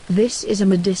This is a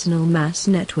Medicinal Mass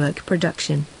Network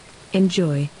production.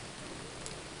 Enjoy.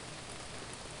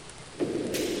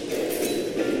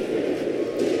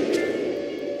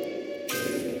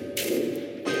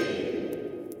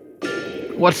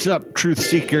 What's up, truth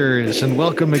seekers, and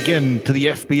welcome again to the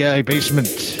FBI basement.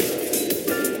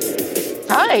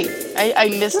 Hi,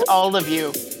 I missed all of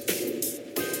you.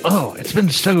 Oh, it's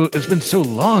been so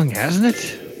long, hasn't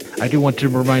it? I do want to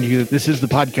remind you that this is the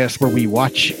podcast where we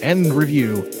watch and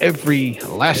review every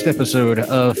last episode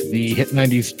of the hit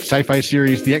 90s sci-fi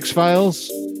series, The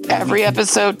X-Files. Every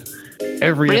episode.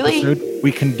 Really? Episode.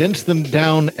 We condense them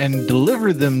down and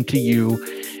deliver them to you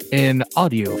in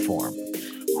audio form.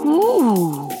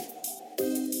 Ooh.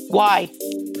 Why?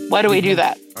 Why do we do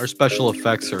that? Our special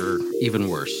effects are even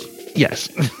worse. Yes.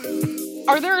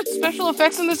 Are there special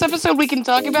effects in this episode we can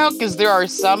talk about? Because there are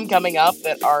some coming up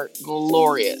that are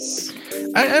glorious.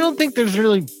 I don't think there's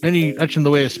really any much in the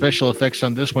way of special effects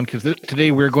on this one, because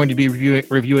today we're going to be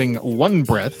reviewing One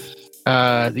Breath,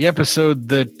 the episode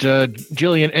that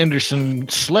Gillian Anderson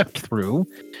slept through.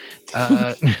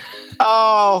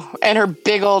 Oh, and her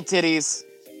big old titties.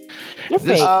 They're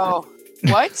fake. Oh,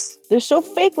 what? They're so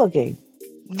fake looking.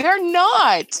 They're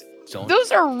not.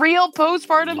 Those are real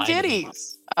postpartum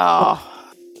titties. Oh.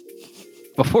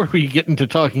 Before we get into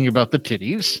talking about the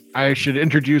titties, I should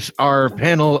introduce our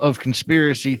panel of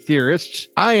conspiracy theorists.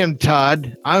 I am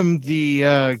Todd. I'm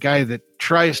the guy that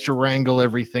tries to wrangle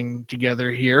everything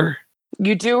together here.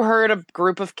 You do herd a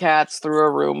group of cats through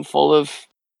a room full of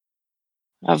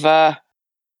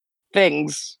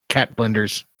things. Cat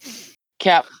blenders.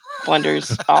 Cat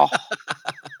blenders. Oh.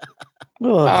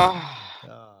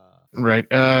 Right.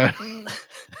 That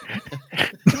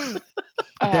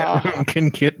room can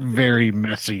get very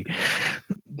messy.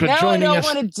 But now I don't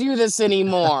want to do this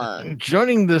anymore.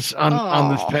 Joining this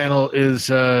on this panel is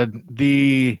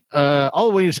the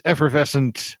always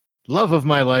effervescent love of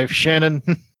my life, Shannon.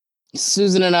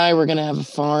 Susan and I were going to have a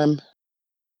farm.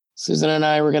 Susan and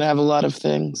I were going to have a lot of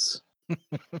things.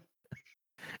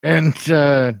 And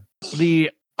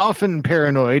the often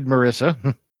paranoid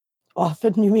Marissa.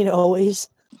 Often? You mean always?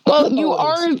 Well, you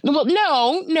are. Well,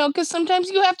 no, because sometimes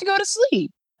you have to go to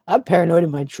sleep. I'm paranoid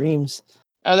in my dreams.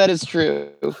 Oh, that is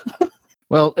true.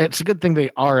 Well, it's a good thing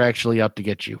they are actually out to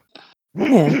get you.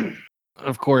 Yeah.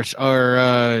 Of course,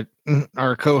 our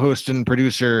co-host and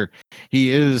producer, he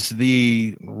is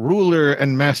the ruler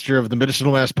and master of the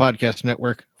Medicinal Mass Podcast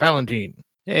Network, Valentine.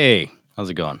 Hey, how's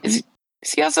it going? Is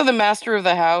he also the master of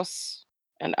the house?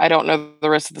 And I don't know the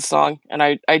rest of the song, and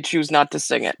I choose not to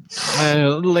sing it.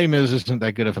 Les Mis isn't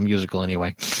that good of a musical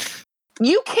anyway.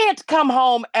 You can't come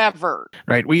home ever.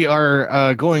 Right. We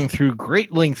are going through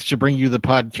great lengths to bring you the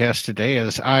podcast today,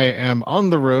 as I am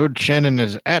on the road. Shannon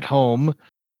is at home.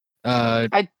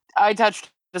 I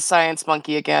touched the science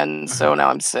monkey again, so now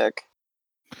I'm sick.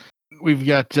 We've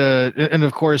got, and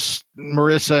of course,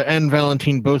 Marissa and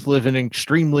Valentine both live in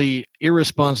extremely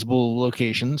irresponsible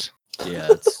locations. Yeah,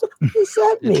 What does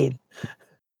that mean?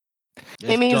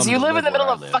 It means you live in the middle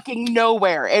of fucking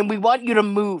nowhere, and we want you to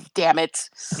move, damn it.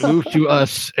 Move to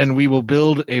us, and we will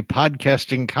build a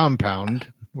podcasting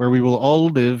compound where we will all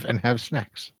live and have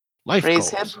snacks. Life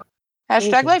Raise goals. him.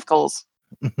 Hashtag life goals.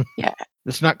 Yeah.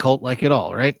 It's not cult-like at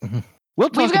all, right? We'll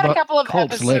talk We've got about a couple of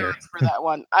cults episodes later. for that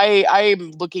one.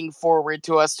 I'm looking forward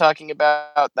to us talking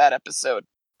about that episode,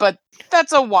 but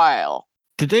that's a while.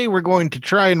 Today we're going to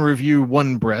try and review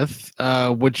One Breath,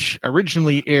 which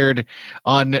originally aired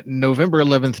on November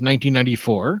 11th,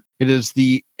 1994. It is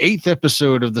the 8th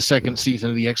episode of the second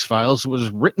season of The X-Files. It was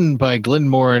written by Glenn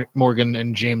Morgan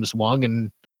and James Wong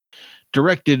and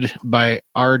directed by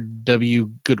R.W.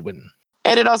 Goodwin.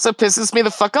 And it also pisses me the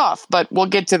fuck off, but we'll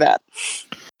get to that.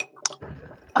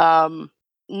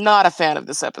 Not a fan of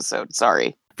this episode,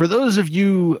 sorry. For those of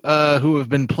you who have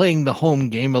been playing the home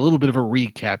game, a little bit of a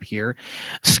recap here.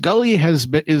 Scully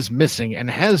is missing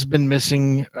and has been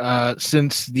missing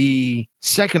since the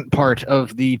second part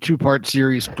of the two-part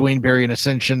series, Dwayne Barry and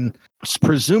Ascension,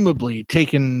 presumably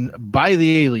taken by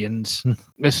the aliens,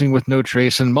 missing with no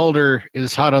trace, and Mulder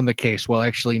is hot on the case. Well,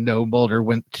 actually, no, Mulder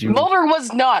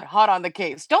was not hot on the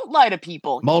case. Don't lie to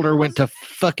people. Mulder went to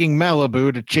fucking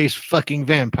Malibu to chase fucking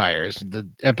vampires, the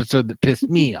episode that pissed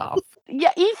me off.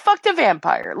 Yeah, he fucked a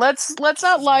vampire. Let's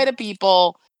not lie to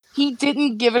people. He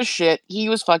didn't give a shit. He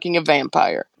was fucking a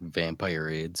vampire. Vampire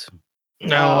AIDS.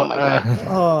 No, oh my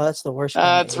God. That's the worst.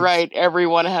 That's right.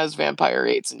 Everyone has vampire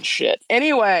AIDS and shit.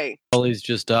 Anyway. He's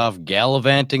just off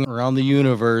gallivanting around the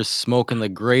universe, smoking the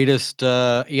greatest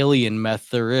alien meth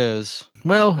there is.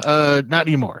 Well, not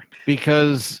anymore,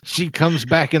 because she comes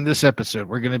back in this episode.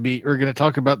 We're gonna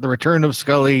talk about the return of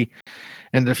Scully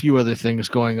and a few other things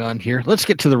going on here. Let's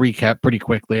get to the recap pretty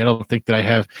quickly. I don't think that I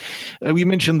have. We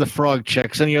mentioned the frog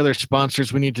checks. Any other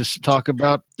sponsors we need to talk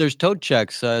about? There's toad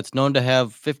checks. It's known to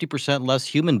have 50% less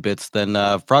human bits than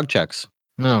frog checks.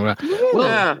 No. Well,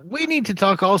 Yeah. we need to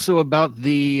talk also about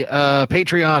the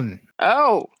Patreon.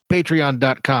 Oh,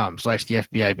 Patreon.com/the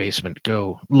FBI basement.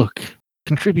 Go look.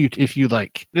 Contribute if you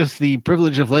like. Just the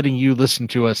privilege of letting you listen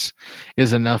to us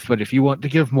is enough, but if you want to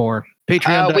give more,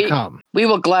 patreon.com. we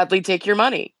will gladly take your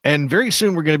money. And very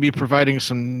soon we're going to be providing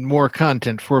some more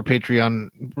content for Patreon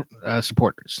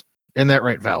supporters. Isn't that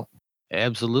right, Val?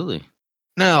 Absolutely.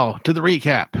 Now, to the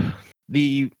recap.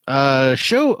 The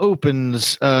show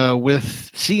opens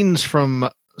with scenes from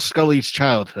Scully's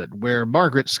childhood, where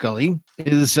Margaret Scully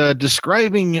is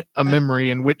describing a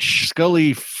memory in which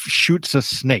Scully shoots a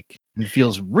snake and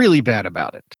feels really bad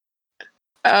about it.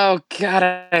 Oh God,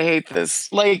 I hate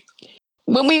this. Like,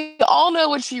 when we all know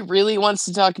what she really wants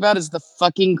to talk about is the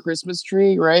fucking Christmas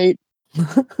tree, right?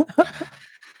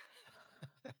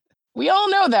 We all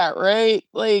know that, right?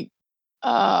 Like,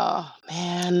 oh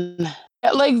man.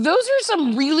 Like, those are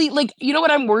some really, like, you know what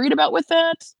I'm worried about with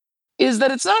that? Is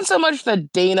that it's not so much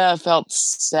that Dana felt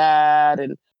sad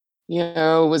and,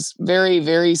 was very,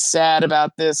 very sad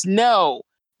about this. No.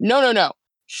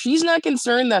 She's not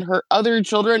concerned that her other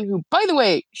children, who, by the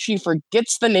way, she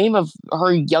forgets the name of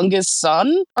her youngest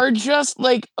son, are just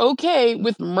like, okay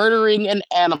with murdering an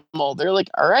animal. They're like,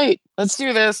 all right, let's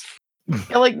do this.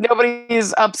 Like,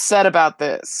 nobody's upset about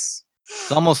this.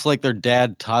 It's almost like their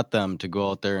dad taught them to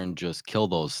go out there and just kill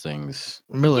those things.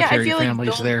 Military feel like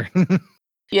families Bill- there.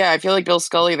 Yeah, I feel like Bill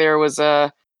Scully there was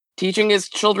teaching his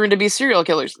children to be serial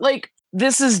killers. Like,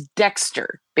 this is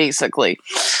Dexter, basically.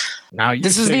 Now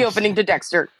This is the opening to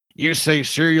Dexter. You say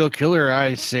serial killer,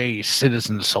 I say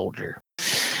citizen soldier.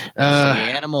 Say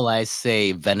animal, I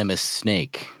say venomous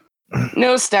snake.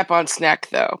 No step on snack,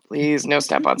 though. Please, no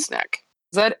step on snack.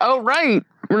 Is that? Oh, right.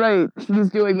 She's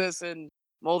doing this, and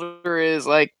Mulder is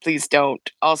like, please don't.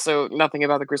 Also, nothing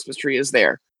about the Christmas tree is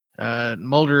there.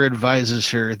 Mulder advises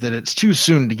her that it's too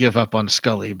soon to give up on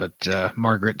Scully, but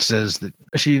Margaret says that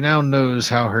she now knows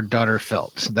how her daughter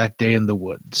felt that day in the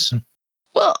woods.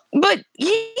 Well, but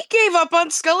he gave up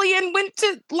on Scully and went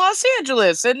to Los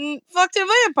Angeles and fucked a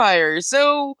vampire.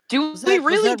 So, do we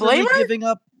really blame her? Giving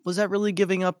up? Was that really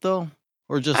giving up though,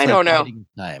 or just I don't know. biding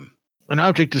time? An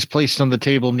object is placed on the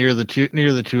table near the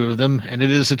two of them, and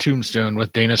it is a tombstone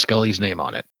with Dana Scully's name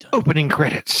on it. Opening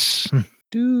credits.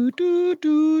 Do do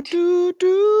do do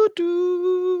do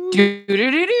do. Do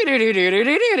do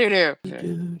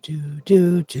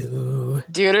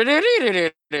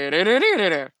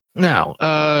do. Now,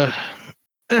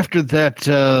 after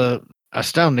that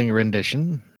astounding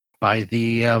rendition by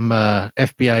the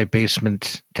FBI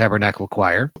basement tabernacle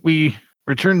choir, we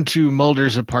return to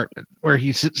Mulder's apartment, where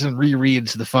he sits and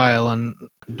rereads the file on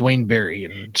Dwayne Barry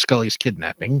and Scully's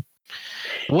kidnapping.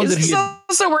 Is this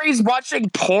also where he's watching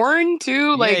porn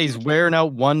too? Like, he's wearing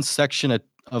out one section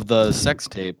of the sex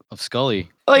tape of Scully.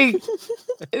 Like, this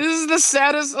is the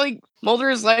saddest. Like,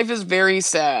 Mulder's life is very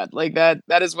sad. Like that.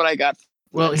 That is what I got.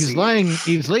 Well, he's lying.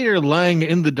 He's later lying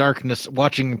in the darkness,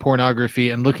 watching pornography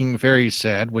and looking very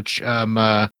sad. Which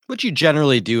you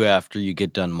generally do after you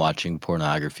get done watching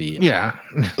pornography. Yeah.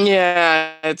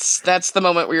 Yeah, that's the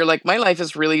moment where you're like, my life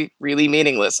is really, really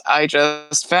meaningless. I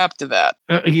just fapped to that.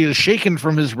 He is shaken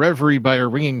from his reverie by a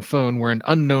ringing phone, where an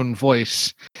unknown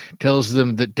voice tells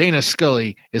them that Dana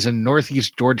Scully is in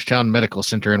Northeast Georgetown Medical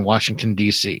Center in Washington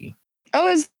D.C. Oh,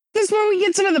 is this where we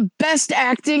get some of the best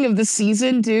acting of the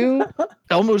season too?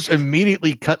 Almost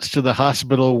immediately cuts to the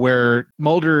hospital, where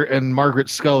Mulder and Margaret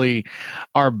Scully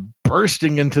are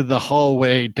bursting into the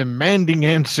hallway, demanding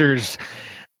answers,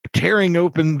 tearing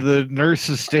open the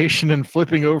nurse's station and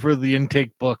flipping over the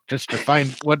intake book just to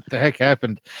find what the heck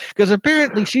happened. Because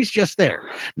apparently she's just there.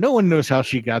 No one knows how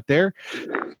she got there.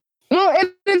 Well,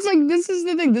 and it's like, this is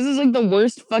the thing. This is like the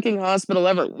worst fucking hospital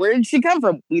ever. Where did she come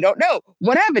from? We don't know.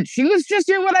 What happened? She was just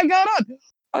here when I got on.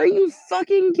 Are you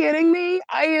fucking kidding me?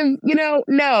 I am,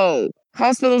 no.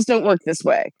 Hospitals don't work this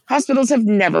way. Hospitals have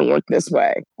never worked this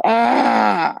way.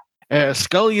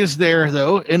 Scully is there,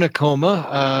 though, in a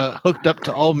coma, hooked up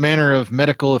to all manner of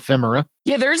medical ephemera.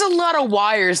 Yeah, there's a lot of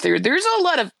wires there. There's a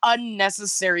lot of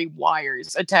unnecessary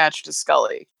wires attached to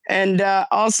Scully. And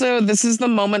also, this is the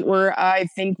moment where I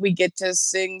think we get to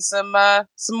sing some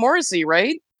Morrissey,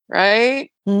 right? Right?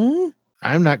 Hmm?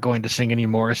 I'm not going to sing any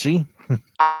Morrissey.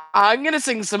 I'm going to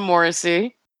sing some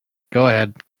Morrissey. Go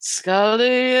ahead.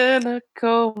 Scully in a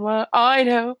coma. I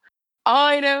know.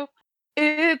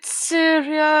 It's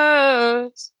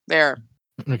serious. There.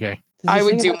 Okay. Does I this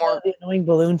would thing do have more. the annoying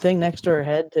balloon thing next to her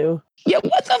head too? Yeah,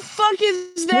 what the fuck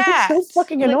is Like, that? it's so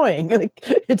fucking annoying. Like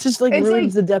it just like it's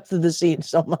ruins like- the depth of the scene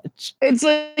so much. It's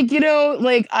like,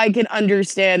 like I can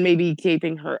understand maybe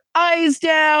keeping her eyes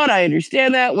down. I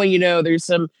understand that when there's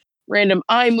some random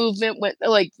eye movement when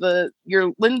like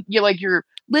your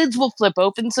lids will flip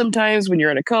open sometimes when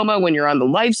you're in a coma, when you're on the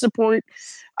life support,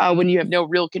 when you have no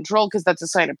real control because that's a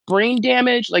sign of brain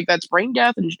damage, like that's brain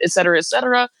death, and et cetera, et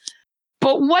cetera.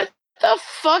 But what the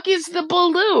fuck is the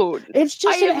balloon? It's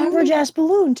just an average ass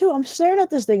balloon too. I'm staring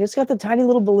at this thing. It's got the tiny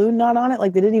little balloon knot on it.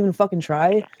 Like they didn't even fucking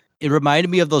try. It reminded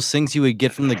me of those things you would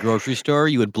get from the grocery store.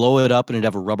 You would blow it up and it'd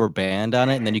have a rubber band on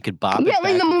it, and then you could bop it. Yeah,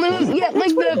 like back the and balloons. forth. Yeah,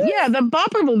 like the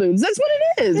bopper balloons. That's what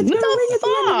it is. It's What got a ring the at the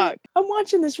end of fuck? it. I'm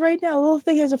watching this right now. The little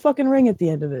thing has a fucking ring at the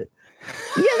end of it.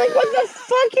 Yeah, like what the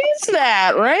fuck is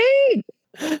that, right?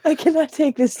 I cannot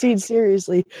take this scene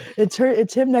seriously. It's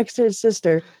him next to her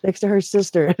sister,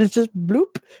 and it's just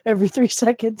bloop every 3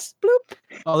 seconds. Bloop.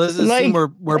 Oh, this is a scene where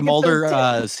like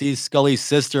Mulder sees Scully's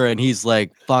sister, and he's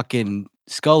like, "Fucking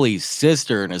Scully's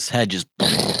sister," and his head just.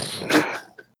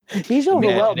 He's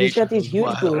overwhelmed. He's got these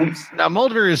huge boobs. Now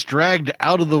Mulder is dragged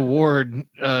out of the ward,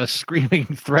 screaming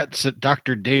threats at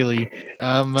Dr. Daly.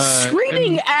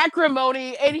 Screaming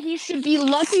acrimony, and he should be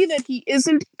lucky that he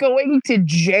isn't going to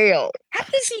jail. How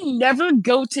does he never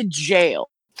go to jail?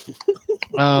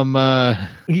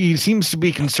 He seems to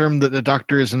be concerned that the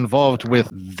doctor is involved with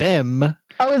them.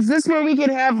 Oh, is this where we can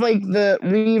have like the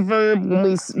reverb when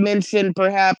we mention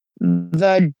perhaps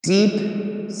the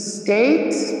deep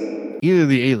state? Either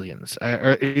the aliens,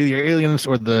 or either aliens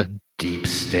or the deep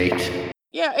state.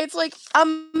 Yeah, it's like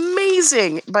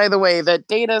amazing, by the way, that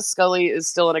Data Scully is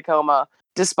still in a coma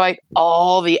despite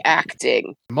all the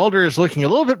acting. Mulder is looking a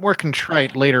little bit more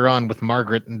contrite later on with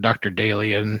Margaret and Dr.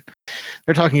 Daly, and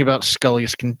they're talking about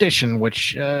Scully's condition,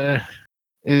 which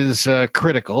is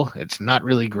critical. It's not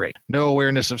really great. No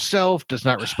awareness of self, does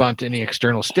not respond to any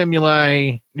external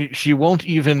stimuli. She won't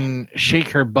even shake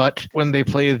her butt when they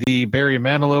play the Barry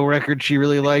Manilow record she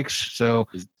really likes. So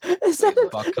is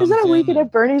that a Weekend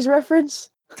at Bernie's reference?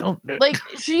 Like,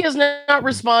 she is not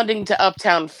responding to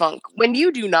Uptown Funk. When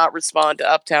you do not respond to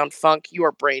Uptown Funk, you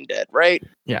are brain dead, right?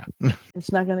 Yeah.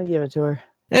 It's not going to give it to her.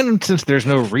 And since there's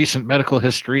no recent medical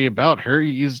history about her,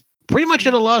 he's pretty much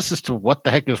at a loss as to what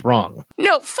the heck is wrong.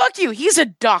 No, fuck you. He's a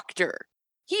doctor.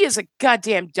 He is a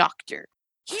goddamn doctor.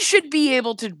 He should be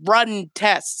able to run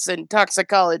tests and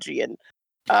toxicology and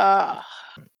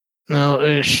No,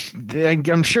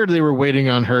 I'm sure they were waiting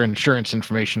on her insurance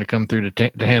information to come through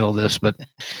to handle this, but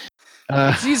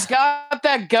she's got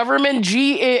that government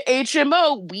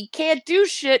HMO. We can't do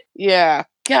shit. Yeah,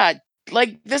 God,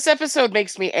 like this episode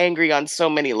makes me angry on so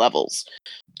many levels,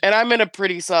 and I'm in a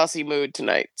pretty saucy mood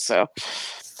tonight. So,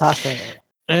 saucy.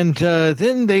 And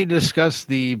then they discuss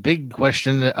the big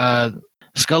question.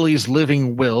 Scully's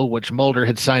living will, which Mulder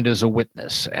had signed as a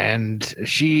witness. And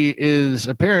she is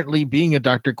apparently, being a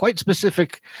doctor, quite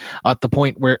specific at the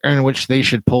point in which they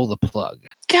should pull the plug.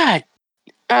 God.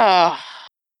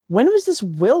 When was this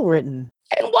will written?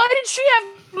 And why did she have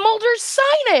Mulder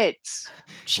sign it?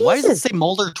 Jesus. Why does it say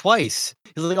Mulder twice?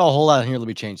 He's like, oh, hold on here. Let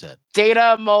me change that.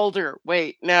 Data Mulder.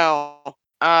 Wait, no.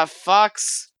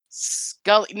 Fox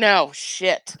Scully. No,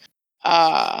 shit.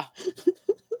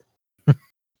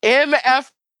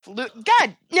 MF.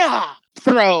 God, nah.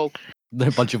 Throw. A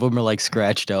bunch of them are like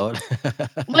scratched out.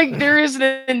 Like there is an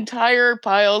entire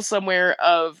pile somewhere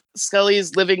of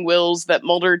Scully's living wills that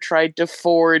Mulder tried to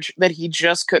forge that he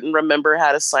just couldn't remember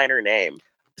how to sign her name.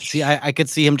 See, I could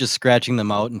see him just scratching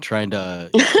them out and trying to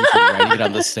keep writing it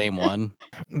on the same one.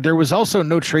 There was also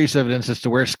no trace evidence as to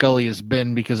where Scully has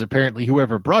been because apparently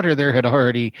whoever brought her there had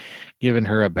already given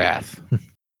her a bath.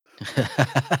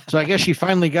 So I guess she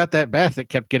finally got that bath that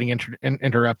kept getting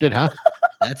interrupted, huh?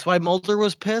 That's why Mulder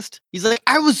was pissed. He's like,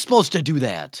 I was supposed to do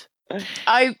that.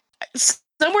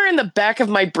 Somewhere in the back of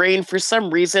my brain, for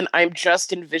some reason, I'm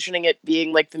just envisioning it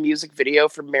being like the music video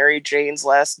for Mary Jane's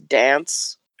Last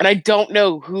Dance. And I don't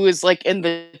know who is like in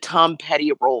the Tom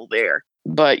Petty role there.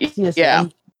 But yeah.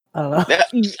 I don't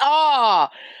know.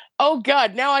 Oh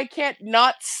God, now I can't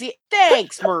not see.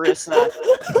 Thanks, Marissa.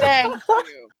 Thank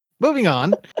you. Moving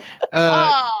on.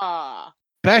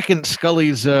 Back in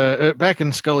Scully's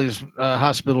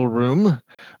hospital room,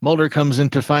 Mulder comes in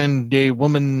to find a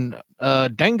woman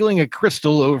dangling a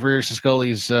crystal over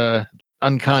Scully's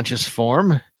unconscious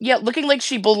form. Yeah, looking like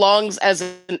she belongs as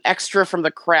an extra from The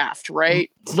Craft,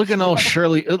 right? Looking all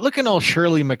Shirley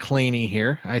MacLaine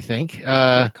here, I think.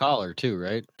 Collar too,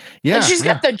 right? Yeah, and she's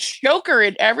got the choker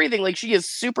and everything. Like she is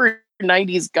super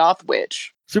 90s goth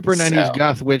witch. Super 90s So.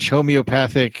 goth witch,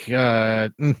 homeopathic,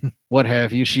 what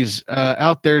have you. She's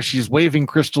out there. She's waving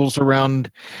crystals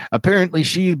around. Apparently,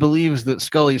 she believes that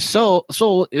Scully's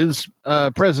soul is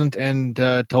present and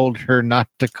told her not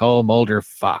to call Mulder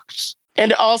Fox.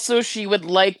 And also, she would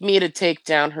like me to take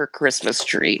down her Christmas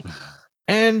tree.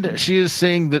 And she is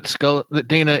saying that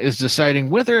Dana is deciding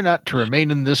whether or not to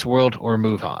remain in this world or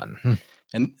move on.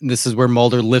 And this is where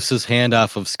Mulder lifts his hand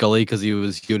off of Scully because he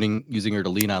was using her to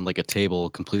lean on like a table.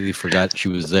 Completely forgot she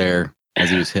was there as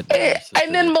he was hitting her.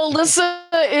 And then Melissa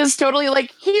is totally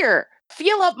like, here,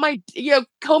 feel up my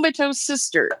comatose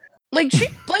sister. Like she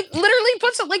literally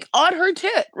puts it like on her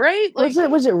tit, right? Like,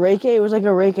 was it Reiki? It was like a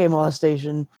Reiki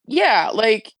molestation. Yeah,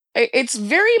 like it's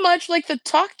very much like the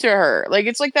Talk to Her. Like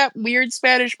it's like that weird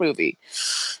Spanish movie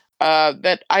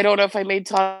that I don't know if I made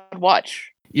Todd watch.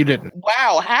 You didn't.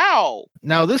 Wow, how?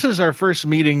 Now, this is our first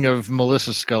meeting of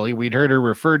Melissa Scully. We'd heard her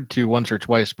referred to once or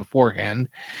twice beforehand.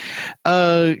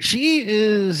 She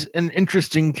is an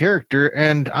interesting character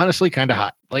and honestly kind of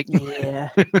hot. Like, yeah.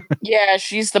 Yeah,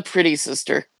 she's the pretty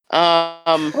sister.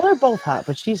 Well, they're both hot,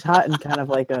 but she's hot and kind of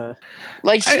like a...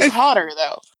 Like, she's hotter,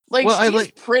 though. Like,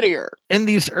 she's prettier. In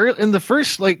the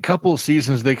first, couple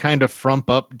seasons, they kind of frump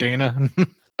up Dana.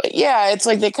 But yeah, it's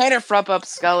like they kind of frump up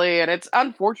Scully, and it's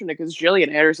unfortunate because Gillian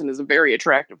Anderson is a very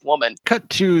attractive woman. Cut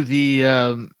to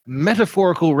the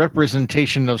metaphorical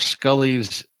representation of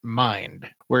Scully's mind,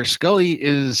 where Scully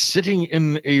is sitting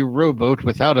in a rowboat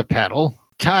without a paddle,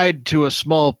 tied to a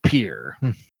small pier.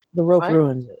 The rope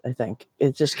ruins it, I think.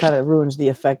 It just kind of ruins the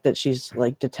effect that she's,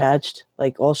 like, detached.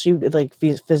 Like, all she, like,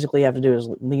 physically have to do is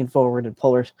lean forward and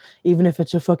pull her, even if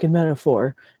it's a fucking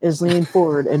metaphor, is lean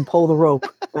forward and pull the rope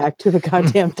back to the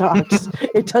goddamn docks.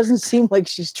 It doesn't seem like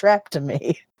she's trapped to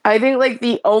me. I think, like,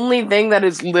 the only thing that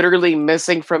is literally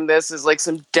missing from this is, like,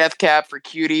 some Death Cab for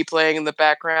Cutie playing in the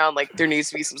background. Like, there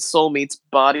needs to be some Soul Meets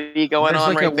Body going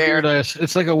on right there.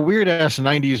 It's like a weird-ass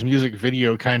 90s music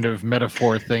video kind of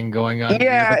metaphor thing going on.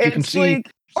 Yeah, but you can see...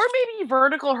 like... Or maybe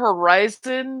Vertical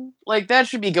Horizon. Like, that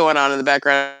should be going on in the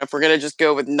background if we're going to just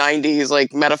go with 90s,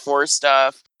 like, metaphor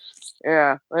stuff.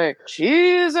 Yeah, like,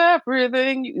 she's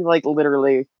everything. Like,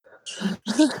 literally.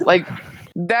 Like...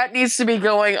 That needs to be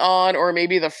going on, or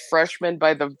maybe The Freshman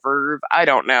by The Verve. I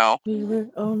don't know. We were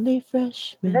only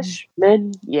freshmen.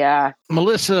 Freshmen? Yeah.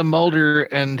 Melissa, Mulder,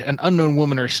 and an unknown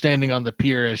woman are standing on the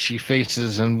pier as she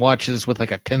faces and watches with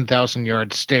like a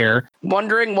 10,000-yard stare.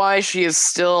 Wondering why she is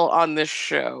still on this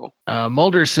show.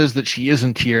 Mulder says that she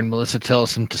isn't here, and Melissa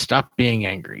tells him to stop being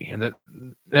angry, and that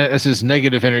as his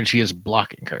negative energy is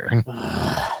blocking her.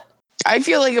 I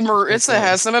feel like Marissa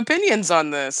has some opinions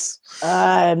on this.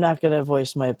 I'm not going to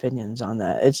voice my opinions on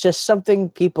that. It's just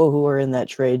something people who are in that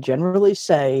trade generally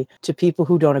say to people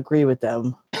who don't agree with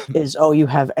them is, oh, you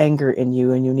have anger in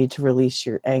you and you need to release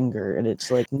your anger. And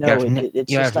it's like, no,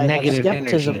 it's just I have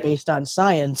skepticism based on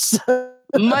science.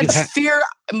 Much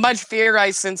fear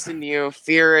I sense in you.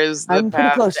 Fear is the I'm pretty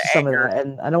path close to to some anger. of that,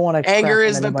 and I don't want to. Anger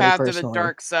is the path personally. to the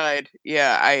dark side.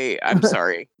 Yeah, I'm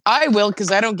sorry. I will,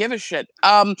 because I don't give a shit.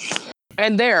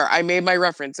 And there, I made my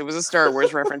reference. It was a Star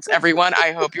Wars reference. Everyone,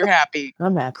 I hope you're happy.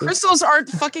 I'm happy. Crystals aren't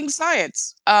fucking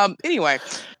science. Anyway.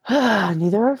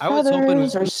 Neither are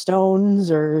feathers or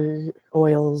stones or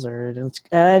oils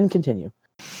and continue.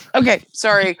 Okay,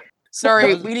 sorry.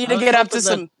 We need to get up to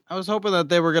some... I was hoping that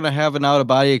they were going to have an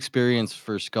out-of-body experience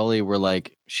for Scully where,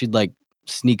 like, she'd, like,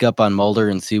 sneak up on Mulder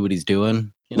and see what he's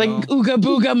doing. Like, ooga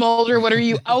booga Mulder, what are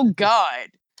you? Oh, God.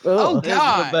 Oh, God. This would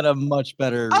have been a much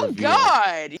better reveal.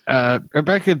 God.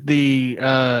 Back at the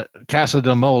Casa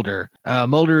de Mulder,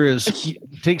 Mulder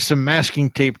takes some masking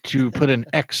tape to put an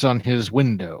X on his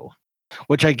window,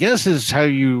 which I guess is how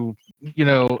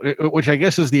which I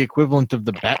guess is the equivalent of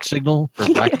the bat signal for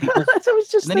black people. That's what I was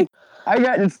just thinking. I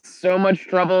got in so much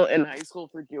trouble in high school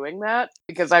for doing that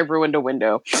because I ruined a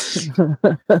window.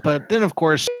 But then, of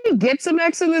course... Do we get some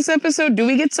X in this episode? Do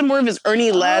we get some more of his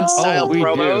Ernie Ladd style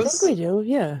promos? I think we do,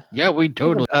 yeah. Yeah, we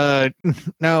totally...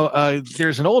 Now,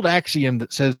 there's an old axiom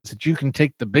that says that you can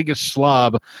take the biggest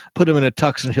slob, put him in a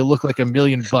tux, and he'll look like $1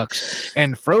 million.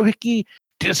 And Frohickey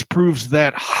disproves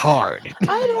that hard. I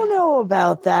don't know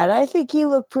about that. I think he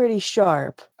looked pretty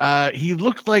sharp. He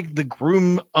looked like the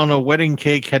groom on a wedding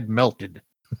cake had melted.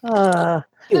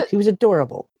 He was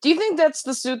adorable. Do you think that's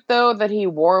the suit, though, that he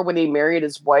wore when he married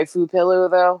his waifu pillow,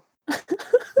 though?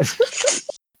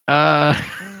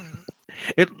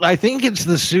 I think it's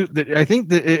the suit that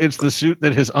it's the suit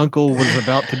that his uncle was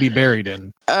about to be buried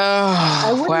in. I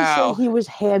Oh, wouldn't say wow. he was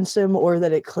handsome or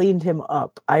that it cleaned him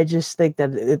up. I just think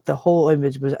that the whole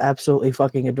image was absolutely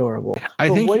fucking adorable. I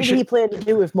But think what he did he plan to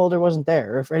do if Mulder wasn't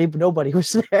there? If nobody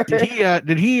was there?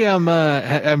 Did he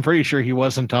I'm pretty sure he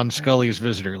wasn't on Scully's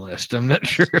visitor list. I'm not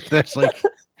sure if that's like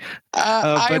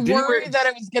I but worried that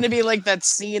it was going to be like that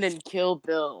scene in Kill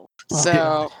Bill. Oh,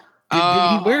 So,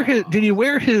 did he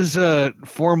wear his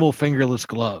formal fingerless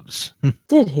gloves?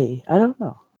 Did he? I don't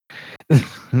know.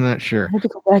 I'm not sure. I had to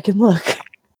go back and look.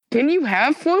 can you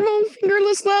have formal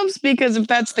fingerless gloves? Because if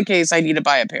that's the case, I need to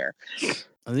buy a pair.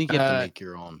 I think you have to Uh, make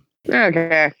your own.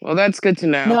 Okay, well, that's good to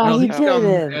know. No, Well, he he's dumb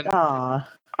didn't. and- Aw.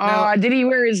 Aw, did he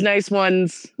wear his nice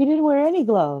ones? He didn't wear any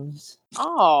gloves.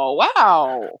 Oh,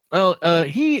 wow. Well,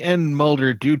 he and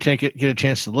Mulder do get a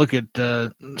chance to look at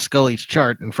Scully's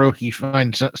chart, and Frohke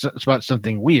finds spot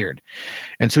something weird,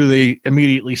 and so they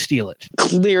immediately steal it.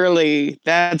 Clearly,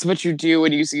 that's what you do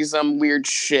when you see some weird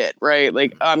shit, right?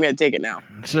 Like, oh, I'm going to take it now.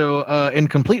 So, in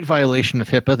complete violation of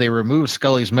HIPAA, they remove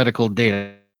Scully's medical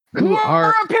data. Who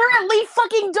are apparently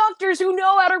fucking doctors who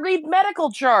know how to read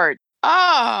medical charts.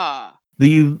 Ah.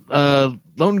 The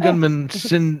lone gunman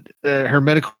send her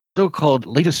medical so-called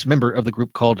latest member of the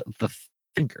group called the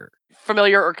Thinker.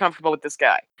 Familiar or comfortable with this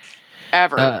guy?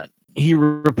 Ever. He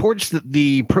reports that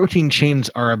the protein chains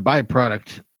are a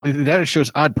byproduct. The data shows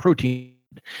odd protein,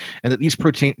 and that these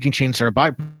protein chains are a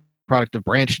byproduct of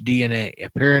branched DNA,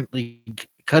 apparently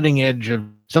cutting edge of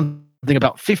something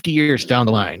about 50 years down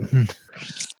the line.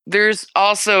 There's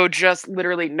also just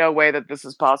literally no way that this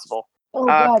is possible. Oh,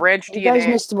 God. Branch You guys DNA.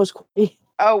 missed the most.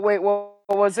 Oh, wait, what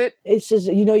was it? It says,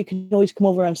 you can always come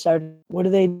over on Saturday. What do?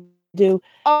 They, they're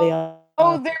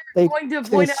going to they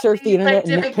point out surf the internet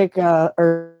and scientific-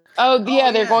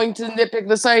 nitpick they're going to nitpick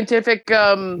the scientific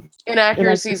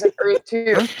inaccuracies of Earth 2.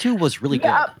 Earth 2 was really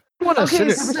good. Who want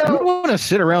to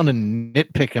sit around and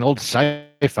nitpick an old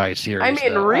sci-fi series? I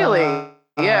mean, really?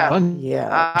 Yeah.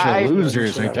 Bunch of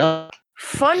losers.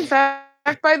 Fun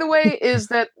fact, by the way, is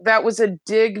that was a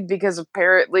dig because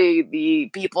apparently the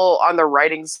people on the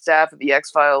writing staff of the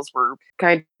X-Files were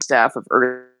kind of staff of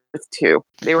Earth 2.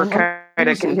 They were kind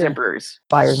of contemporaries.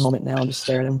 Byers moment now. I'm just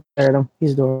staring at him.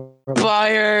 He's adorable.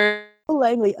 Byers.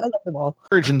 Langley, I love them all.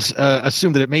 Surgeons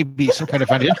assume that it may be some kind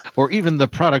of idea, or even the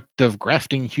product of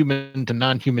grafting human to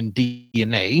non-human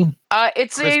DNA.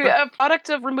 It's a product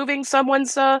of removing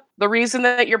someone's. The reason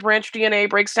that your branch DNA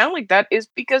breaks down like that is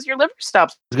because your liver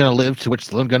stops. Is going to live, to which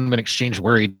the lone gunman exchanged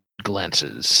worried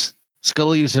glances.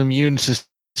 Scully's immune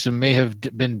system may have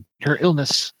been her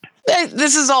illness.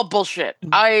 This is all bullshit.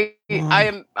 I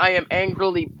am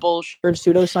angrily bullshit.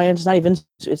 Pseudoscience.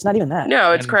 It's not even that.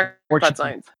 No, it's correct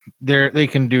science. They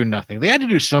can do nothing. They had to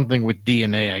do something with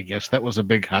DNA, I guess. That was a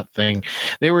big hot thing.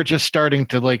 They were just starting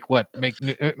to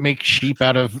make sheep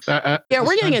out of. Yeah,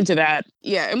 we're getting into that.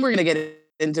 Yeah, and we're gonna get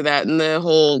into that and the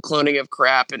whole cloning of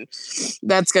crap, and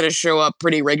that's gonna show up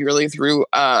pretty regularly through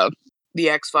the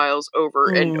X-Files over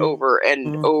and over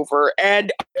and over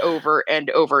and over and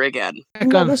over again.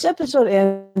 No, this episode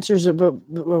answers a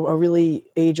really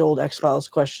age-old X-Files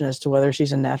question as to whether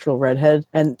she's a natural redhead.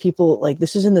 And people,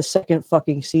 this is in the second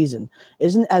fucking season.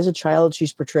 Isn't, as a child,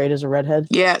 she's portrayed as a redhead?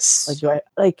 Yes.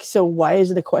 So why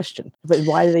is it a question? But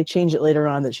why do they change it later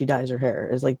on that she dyes her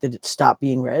hair? Did it stop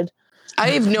being red? I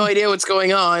have no idea what's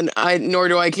going on. Nor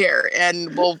do I care.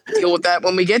 And we'll deal with that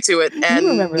when we get to it. And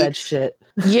you remember that shit.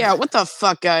 Yeah, what the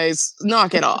fuck, guys?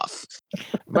 Knock it off.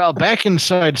 Well, back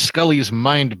inside Scully's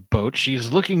mind boat,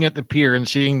 she's looking at the pier and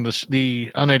seeing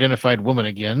the unidentified woman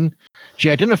again. She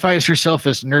identifies herself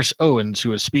as Nurse Owens,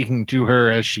 who is speaking to her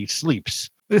as she sleeps.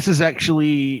 This is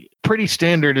actually pretty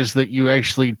standard, is that you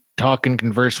actually talk and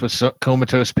converse with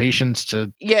comatose patients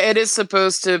to... Yeah, it is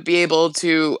supposed to be able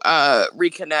to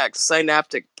reconnect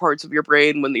synaptic parts of your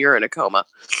brain when you're in a coma.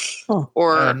 Oh.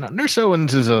 Or Nurse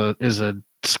Owens is a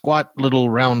squat little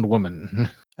round woman.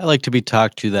 I like to be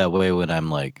talked to that way when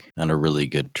I'm on a really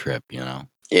good trip, Yeah.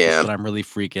 Just when I'm really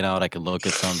freaking out, I can look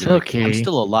at something. Okay. I'm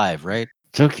still alive, right?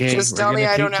 It's okay. Just tell me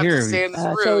I don't have to stay in this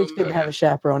It's always room. good to have a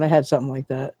chaperone. I had something like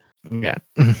that. Yeah.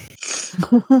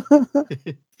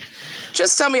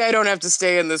 Just tell me I don't have to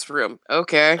stay in this room.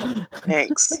 Okay.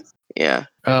 Thanks. Yeah.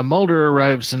 Mulder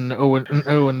arrives and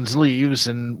Owens leaves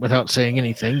and without saying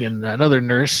anything, and another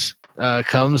nurse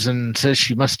comes and says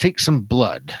she must take some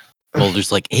blood.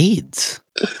 Mulder's like, AIDS.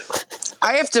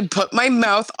 I have to put my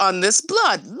mouth on this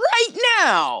blood right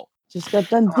now. Just got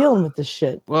done dealing with this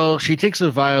shit. Well, she takes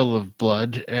a vial of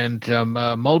blood, and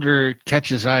Mulder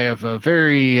catches eye of a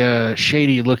very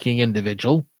shady-looking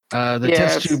individual. The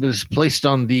test tube is placed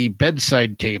on the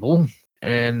bedside table,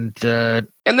 And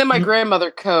then my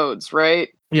grandmother codes, right?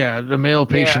 yeah, the male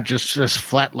patient just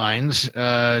flatlines.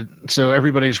 So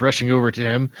everybody's rushing over to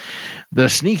him. The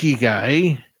sneaky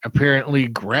guy apparently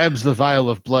grabs the vial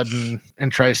of blood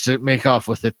and tries to make off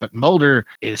with it, but Mulder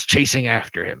is chasing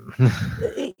after him.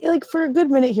 Like for a good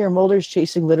minute here, Mulder's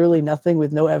chasing literally nothing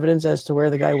with no evidence as to where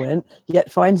the guy went,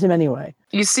 yet finds him anyway.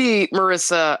 You see,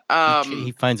 Marissa,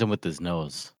 He finds him with his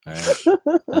nose. All right.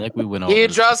 I think we went over he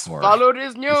this just before. followed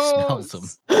his He smells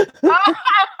nose.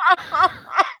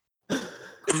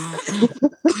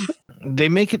 They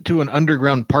make it to an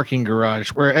underground parking garage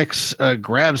where X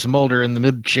grabs Mulder in the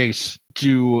mid chase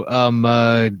to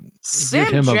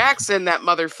Sam Jackson, that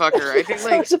motherfucker. I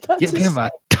think give him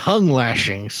a tongue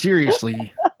lashing.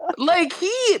 Seriously. Like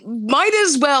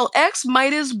X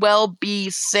might as well be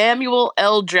Samuel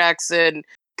L. Jackson,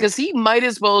 because he might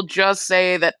as well just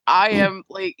say that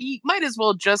he might as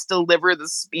well just deliver the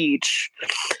speech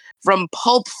from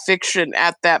Pulp Fiction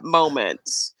at that moment.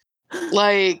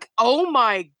 Like, oh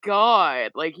my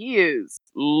god, like he is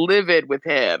livid with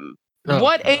him.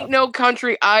 What ain't no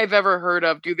country I've ever heard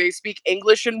of? Do they speak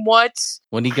English and what?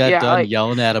 When he got done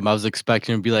yelling at him, I was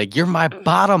expecting him to be like, "You're my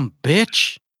bottom,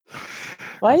 bitch."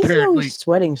 Why is he always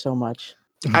sweating so much?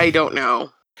 I don't know.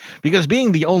 Because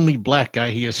being the only black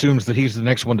guy, he assumes that he's the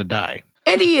next one to die.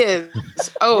 And he is.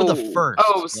 Or the first.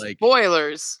 Oh,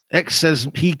 spoilers. X says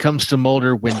he comes to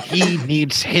Mulder when he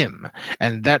needs him,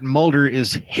 and that Mulder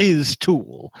is his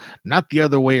tool, not the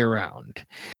other way around.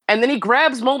 And then he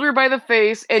grabs Mulder by the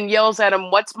face and yells at him,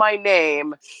 "What's my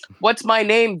name? What's my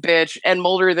name, bitch?" And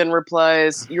Mulder then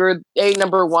replies, "You're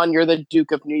number one, you're the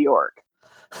Duke of New York."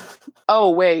 Oh,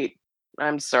 wait.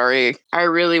 I'm sorry. I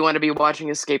really want to be watching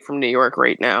Escape from New York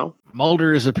right now.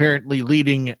 Mulder is apparently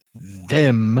leading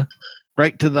them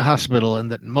right to the hospital,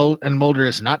 and that Mulder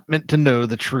is not meant to know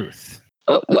the truth.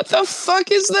 What the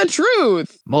fuck is the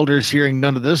truth? Mulder's hearing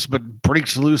none of this, but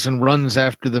breaks loose and runs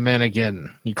after the man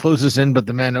again. He closes in, but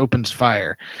the man opens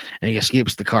fire, and he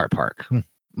escapes the car park.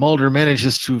 Mulder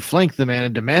manages to flank the man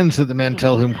and demands that the man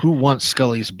tell him who wants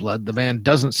Scully's blood. The man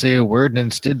doesn't say a word and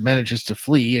instead manages to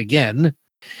flee again.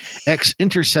 X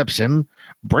intercepts him,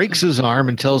 breaks his arm,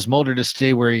 and tells Mulder to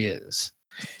stay where he is.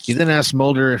 He then asks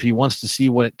Mulder if he wants to see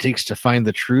what it takes to find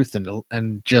the truth,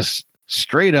 and just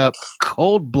straight up,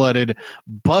 cold-blooded,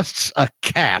 busts a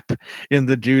cap in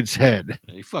the dude's head.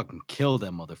 He fucking killed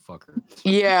that motherfucker.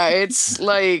 Yeah, it's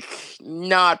like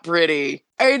not pretty.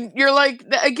 And you're like,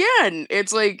 again,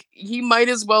 it's like they might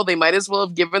as well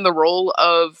have given the role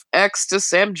of X to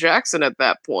Sam Jackson at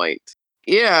that point.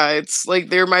 Yeah, it's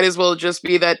like there might as well just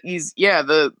be that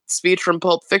the speech from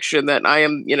Pulp Fiction that I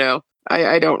am,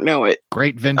 I don't know it.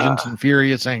 Great vengeance and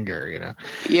furious anger,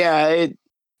 Yeah,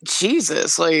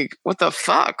 Jesus, like, what the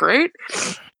fuck, right?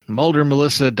 Mulder,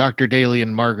 Melissa, Dr. Daly,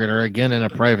 and Margaret are again in a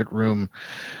private room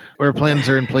where plans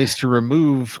are in place to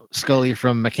remove Scully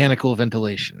from mechanical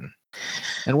ventilation.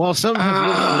 And while some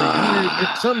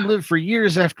live for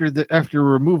years after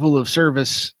removal of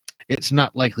service, it's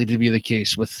not likely to be the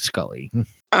case with Scully.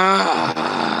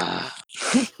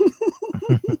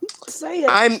 Say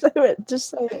it. Just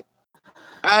say it.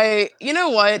 You know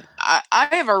what? I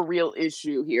have a real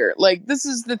issue here. Like, this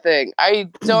is the thing. I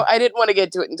didn't want to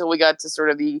get to it until we got to sort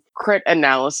of the crit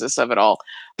analysis of it all.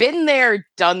 Been there,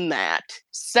 done that.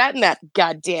 Sat in that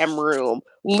goddamn room.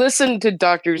 Listened to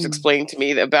doctors explain to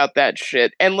me about that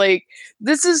shit. And like,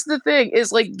 this is the thing.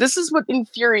 Is like, this is what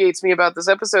infuriates me about this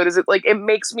episode. Is it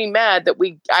makes me mad that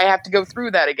I have to go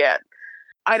through that again.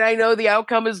 And I know the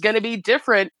outcome is going to be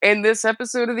different in this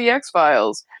episode of the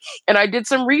X-Files. And I did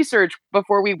some research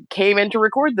before we came in to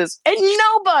record this, and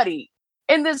nobody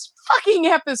in this fucking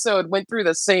episode went through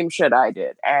the same shit I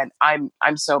did. And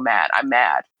I'm so mad. I'm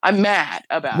mad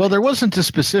about it. Well, there wasn't a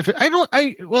specific. I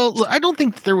don't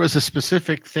think there was a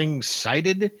specific thing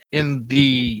cited in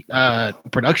the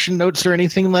production notes or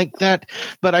anything like that.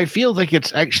 But I feel like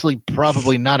it's actually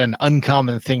probably not an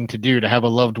uncommon thing to do to have a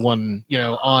loved one,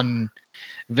 on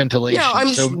ventilation.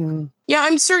 Yeah,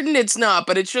 I'm certain it's not,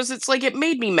 but it's like it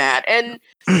made me mad.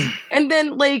 And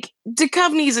then like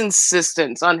Duchovny's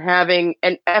insistence on having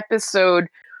an episode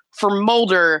for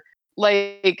Mulder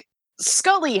like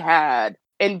Scully had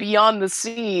and Beyond the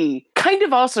Sea kind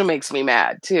of also makes me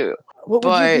mad too. Would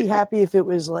you be happy if it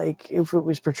was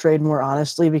portrayed more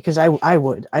honestly? Because I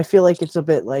would. I feel like it's a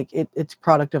bit like it's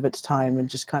product of its time and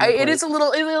just kind of it is a little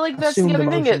like that's the other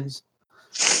thing.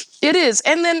 It is.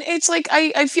 And then it's like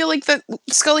I feel like that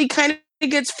Scully kind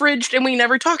gets fridged and we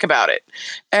never talk about it.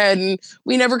 And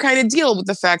we never kind of deal with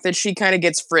the fact that she kind of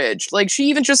gets fridged. Like, she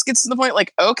even just gets to the point,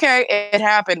 like, okay, it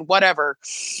happened, whatever.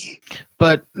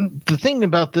 But the thing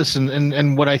about this,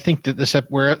 and what I think that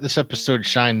where this episode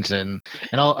shines in,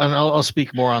 and I'll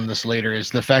speak more on this later,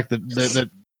 is the fact that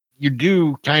you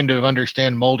do kind of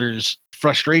understand Mulder's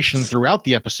frustration throughout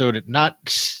the episode at not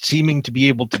seeming to be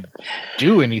able to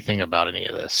do anything about any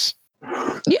of this.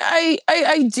 Yeah,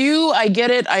 I do. I get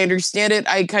it. I understand it.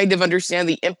 I kind of understand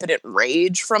the impotent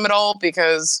rage from it all,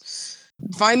 because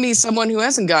find me someone who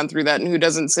hasn't gone through that and who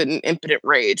doesn't sit in impotent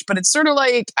rage. But it's sort of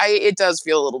like, it does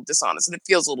feel a little dishonest, and it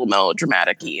feels a little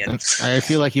melodramatic-y. And I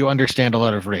feel like you understand a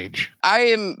lot of rage. I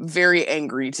am very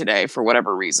angry today for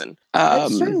whatever reason. At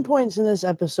certain points in this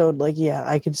episode, like, yeah,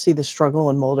 I could see the struggle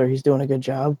in Mulder. He's doing a good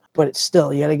job, but it's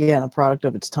still, yet again, a product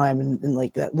of its time, and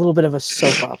like that little bit of a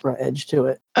soap opera edge to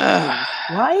it. I'm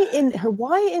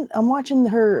watching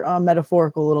her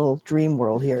metaphorical little dream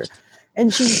world here,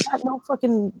 and she's got no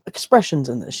fucking expressions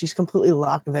in this. She's completely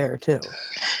locked there too.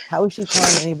 How is she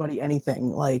telling anybody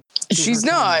anything? Like, she's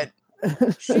not.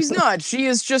 She's not. She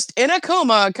is just in a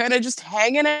coma, kind of just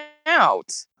hanging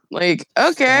out. Like,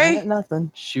 staring okay. at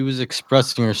nothing. She was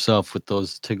expressing herself with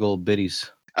those tickle bitties.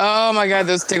 Oh my god,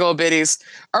 those tickle bitties.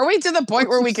 Are we to the point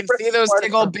where we can see those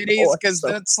tickle bitties? Because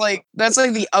that's like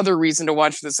the other reason to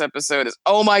watch this episode is,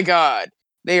 oh my god,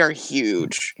 they are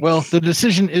huge. Well, the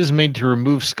decision is made to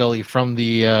remove Scully from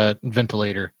the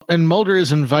ventilator, and Mulder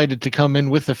is invited to come in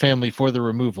with the family for the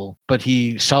removal, but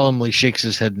he solemnly shakes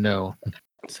his head no.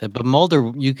 Said, but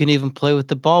Mulder, you can even play with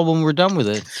the ball when we're done with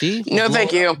it. See? No,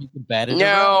 thank you. You can bat it around.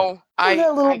 No,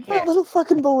 that can't. little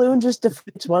fucking balloon just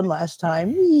deflates one last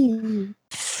time. Whee!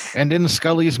 And in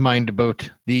Scully's mind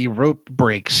boat, the rope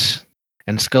breaks,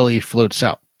 and Scully floats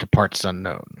out to parts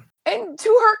unknown. And to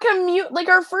her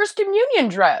her first communion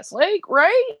dress, like,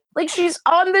 right? Like, she's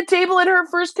on the table in her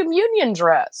first communion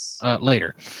dress.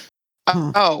 Later.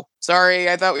 Oh, sorry,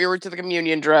 I thought we were to the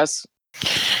communion dress.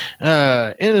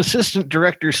 In Assistant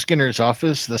Director Skinner's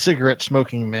office, the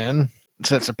cigarette-smoking man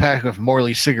sets a pack of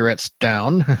Morley cigarettes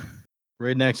down.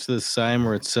 Right next to the sign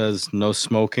where it says no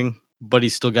smoking, but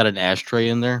he's still got an ashtray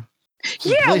in there.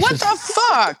 Yeah, what the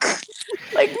fuck?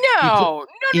 Like, no.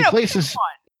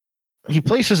 He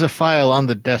places a file on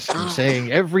the desk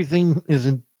saying everything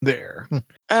isn't there.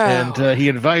 And he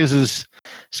advises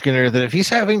Skinner that if he's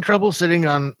having trouble sitting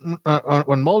on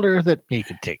Mulder, that he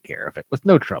could take care of it with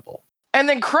no trouble. And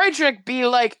then Krychek be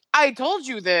like, I told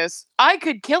you this. I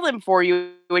could kill him for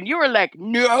you. And you were like,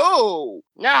 no.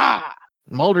 Nah.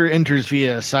 Mulder enters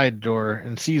via a side door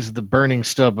and sees the burning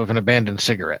stub of an abandoned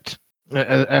cigarette.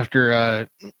 After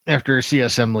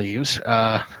CSM leaves,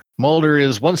 Mulder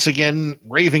is once again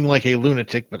raving like a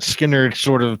lunatic, but Skinner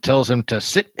sort of tells him to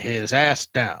sit his ass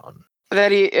down.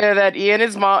 That he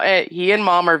and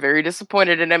mom are very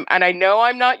disappointed in him, and I know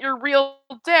I'm not your real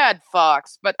dad,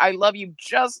 Fox, but I love you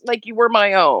just like you were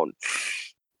my own.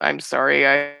 I'm sorry,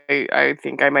 I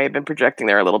think I may have been projecting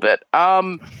there a little bit.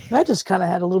 I just kind of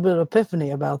had a little bit of epiphany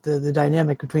about the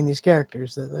dynamic between these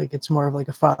characters. That, like, it's more of like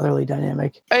a fatherly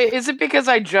dynamic. Is it because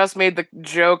I just made the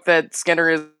joke that Skinner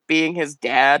is being his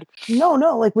dad? No.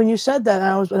 Like, when you said that,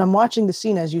 and I'm watching the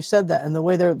scene as you said that, and the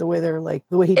way he.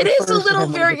 It is a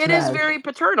little it is very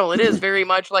paternal. It is very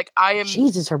much like I am.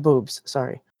 Jesus, her boobs.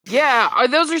 Sorry. Yeah,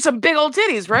 those are some big old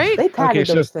titties, right? They patted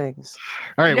those things.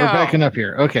 All right, No. We're backing up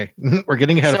here. Okay, we're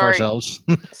getting ahead of ourselves.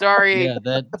 Sorry.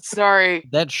 Yeah, Sorry.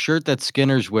 That shirt that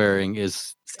Skinner's wearing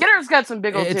is... Skinner's got some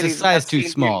big old titties. It's a size too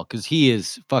small because he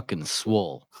is fucking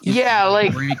swole. He's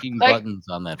breaking buttons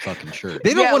on that fucking shirt.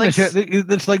 They don't want to.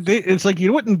 It's like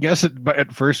you wouldn't guess it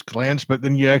at first glance, but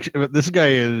then you actually. But this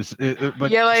guy is.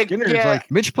 But Skinner is like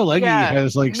Mitch Pileggi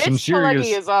has like some serious. Mitch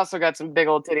Pileggi has also got some big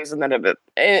old titties in that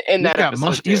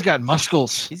episode. He's got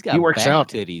muscles. He works out.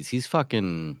 Titties. He's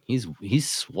fucking. He's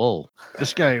swole.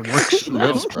 This guy works.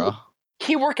 Lives, bro.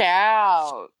 He work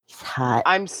out. He's hot.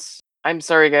 I'm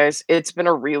sorry, guys. It's been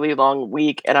a really long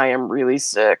week, and I am really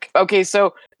sick. Okay,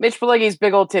 so Mitch Pileggi's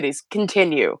big old titties.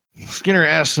 Continue. Skinner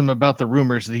asks him about the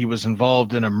rumors that he was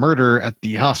involved in a murder at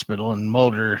the hospital, and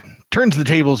Mulder turns the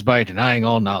tables by denying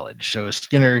all knowledge. So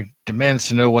Skinner demands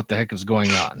to know what the heck is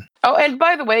going on. Oh, and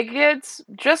by the way, kids,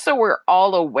 just so we're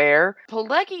all aware,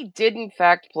 Pileggi did in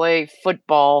fact play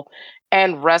football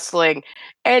and wrestling.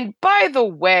 And by the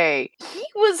way, he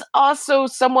was also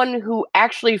someone who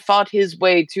actually fought his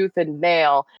way tooth and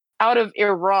nail out of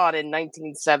Iran in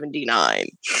 1979.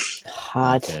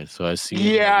 Hot. Okay, so I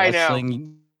see Yeah, I know.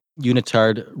 wrestling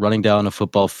unitard running down a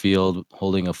football field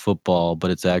holding a football,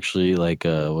 but it's actually like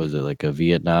like a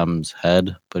Vietnam's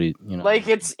head, but like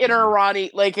it's in Irani,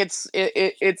 like it's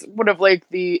one of like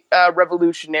the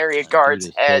Revolutionary Guard's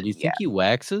dude is head. cool. Do you Yeah. think he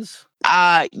waxes?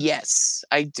 Yes,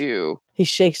 I do. He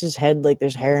shakes his head like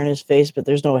there's hair in his face, but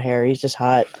there's no hair. He's just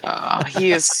hot.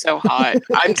 He is so hot.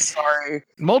 I'm sorry.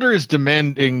 Mulder is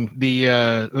demanding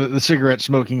the cigarette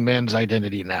smoking man's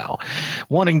identity now,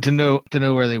 wanting to know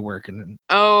where they work. And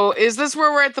Oh, is this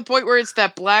where we're at the point where it's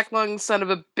that black lung son of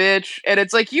a bitch, and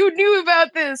it's like you knew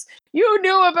about this, you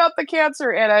knew about the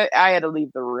cancer, and I had to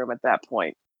leave the room at that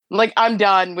point. Like, I'm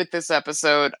done with this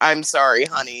episode. I'm sorry,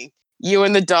 honey. You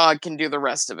and the dog can do the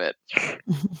rest of it.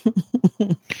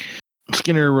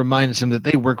 Skinner reminds him that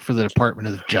they work for the Department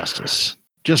of Justice,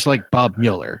 just like Bob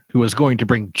Mueller, who is going to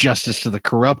bring justice to the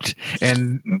corrupt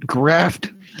and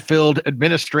graft-filled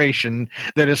administration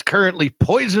that is currently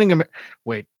poisoning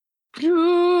Wait.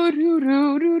 Oh,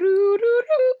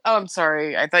 I'm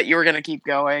sorry. I thought you were going to keep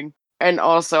going. And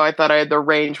also, I thought I had the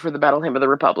range for the Battle Hymn of the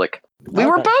Republic. We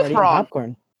were both wrong.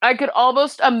 Popcorn. I could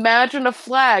almost imagine a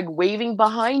flag waving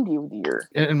behind you, dear.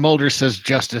 And Mulder says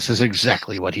justice is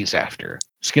exactly what he's after.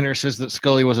 Skinner says that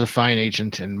Scully was a fine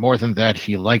agent, and more than that,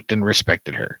 he liked and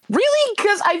respected her. Really?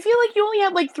 Because I feel like you only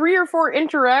had like 3 or 4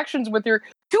 interactions with her,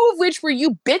 2 of which were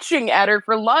you bitching at her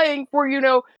for lying for,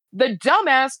 the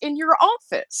dumbass in your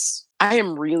office. I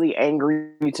am really angry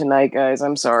tonight, guys.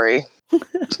 I'm sorry.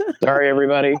 Sorry,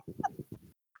 everybody.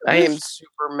 I am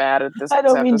super mad at this I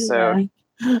don't episode. mean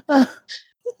to.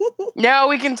 Now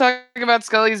we can talk about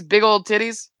Scully's big old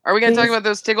titties. Are we going to talk about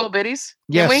those tiggle bitties?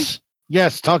 Can we?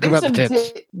 Yes, talk about the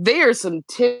tits. They are some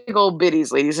tiggle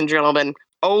bitties, ladies and gentlemen.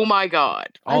 Oh my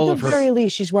god. At the very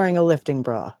least, she's wearing a lifting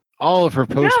bra. All of her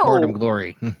postpartum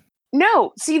glory.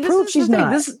 No, see, this Proof is she's the thing.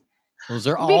 not. Those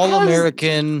are all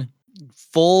American,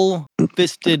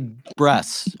 full-fisted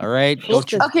breasts. All right,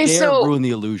 don't you dare ruin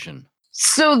the illusion.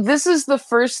 So this is the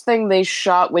first thing they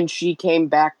shot when she came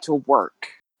back to work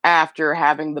after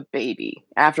having the baby,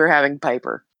 after having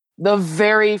Piper. The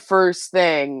very first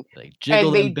thing. Like, jiggle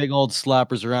them big old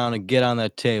sloppers around and get on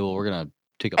that table. We're gonna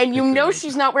take a and picture. you know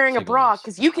she's not wearing a bra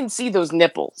because you can see those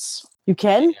nipples. You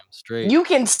can? Damn straight. You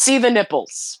can see the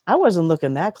nipples. I wasn't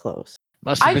looking that close.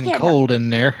 Must have been cold in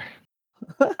there.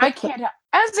 I can't.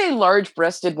 As a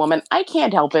large-breasted woman, I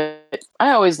can't help it.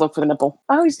 I always look for the nipple.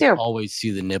 I always do. Always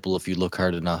see the nipple if you look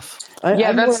hard enough. I'm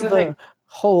that's more the of a thing.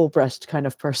 whole breast kind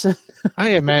of person. I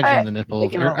imagine the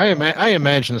nipples. I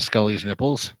imagine Scully's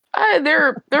nipples.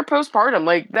 They're postpartum.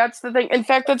 Like, that's the thing. In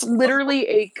fact, that's literally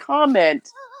a comment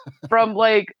from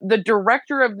like the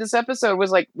director of this episode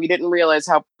was like, we didn't realize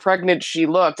how pregnant she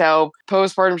looked, how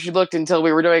postpartum she looked until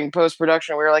we were doing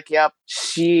post-production. We were like, yep,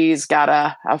 she's got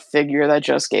a figure that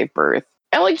just gave birth.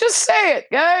 And like, just say it,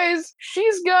 guys.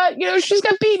 She's got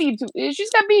baby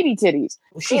titties.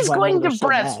 She's going to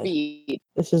breastfeed.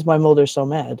 This is why Mulder's so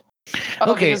mad.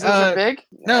 Okay, because those are big?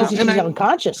 No, she's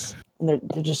unconscious, and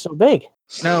they're just so big.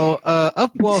 Now,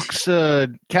 up walks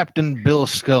Captain Bill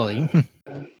Scully.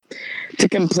 To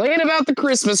complain about the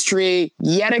Christmas tree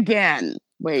yet again.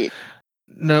 Wait.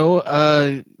 No,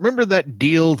 remember that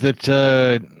deal that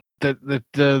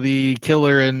the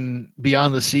killer in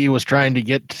Beyond the Sea was trying to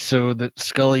get so that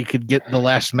Scully could get the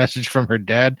last message from her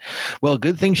dad? Well,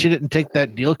 good thing she didn't take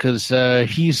that deal because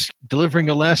he's delivering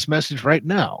a last message right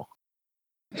now.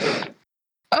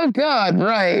 Oh, God,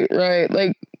 right.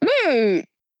 Like, wait.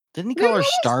 Didn't he call her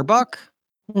Starbuck?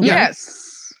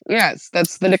 Yes,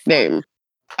 that's the nickname.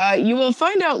 You will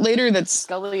find out later that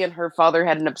Scully and her father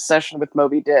had an obsession with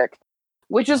Moby Dick,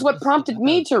 which is what prompted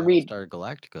me to read Star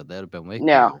Galactica. That would have been way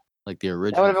No. cooler. Like the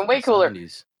original. That would have been way cooler.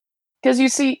 70s. Because you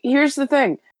see, here's the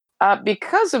thing.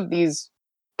 Because of these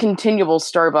continual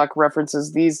Starbuck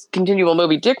references, these continual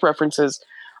Moby Dick references,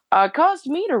 caused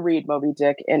me to read Moby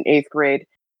Dick in 8th grade.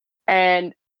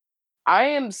 And I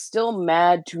am still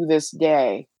mad to this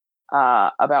day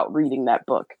about reading that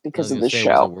book because of this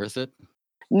show. Was it worth it?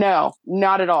 No,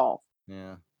 not at all.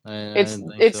 Yeah.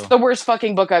 It's the worst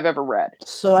fucking book I've ever read.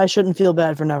 So I shouldn't feel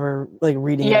bad for never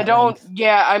reading it.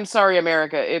 I'm sorry,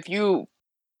 America. If you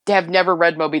have never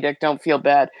read Moby Dick, don't feel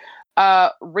bad.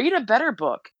 Read a better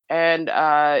book, and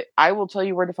I will tell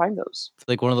you where to find those. It's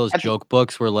like one of those joke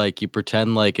books where like you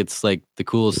pretend like it's like the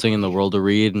coolest thing in the world to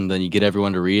read, and then you get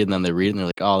everyone to read it, and then they read it and they're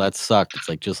like, oh, that sucked. It's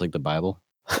like just like the Bible.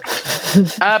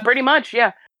 Pretty much,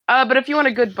 yeah. But if you want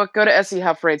a good book, go to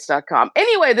sehuffrates.com.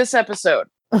 Anyway, this episode.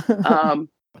 And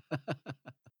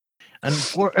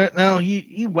now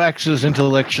he waxes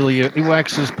intellectually, he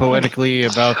waxes poetically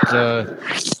about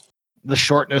the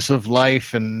shortness of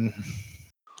life and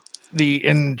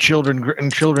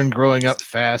children growing up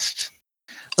fast.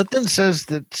 but then says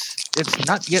that it's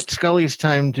not yet Scully's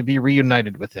time to be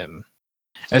reunited with him.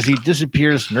 As he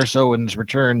disappears, Nurse Owens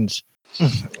returns.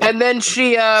 And then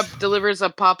she delivers a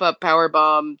pop-up power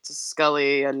bomb to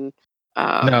Scully and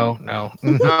No.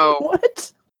 oh,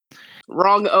 What?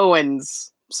 wrong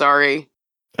Owens. Sorry.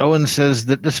 Owens says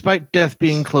that despite death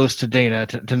being close to Dana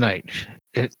tonight,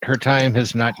 her time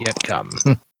has not yet come.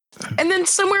 And then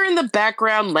somewhere in the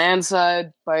background,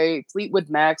 Landside by Fleetwood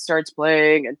Mac starts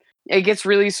playing, and it gets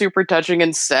really super touching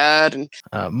and sad. And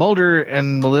Mulder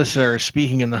and Melissa are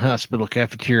speaking in the hospital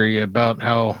cafeteria about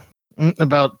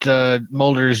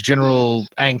Mulder's general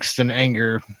angst and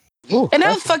anger. Ooh, and how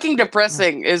that's- fucking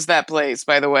depressing is that place,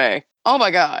 by the way? Oh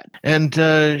my god. And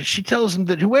she tells him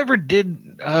that whoever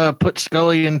did put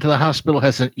Scully into the hospital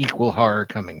has an equal horror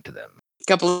coming to them.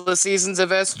 Couple of seasons of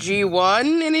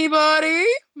SG1, anybody?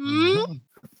 Hmm?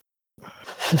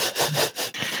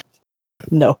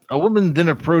 No. A woman then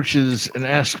approaches and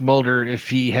asks Mulder if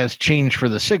he has change for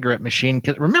the cigarette machine.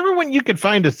 Remember when you could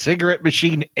find a cigarette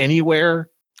machine anywhere?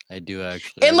 I do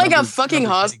actually. In I like a remember fucking getting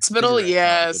hospital, cigarette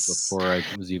yes. before I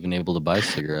was even able to buy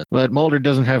cigarettes. But Mulder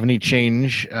doesn't have any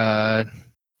change.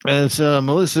 As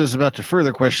Melissa is about to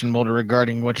further question Mulder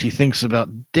regarding what she thinks about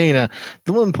Dana,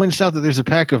 the woman points out that there's a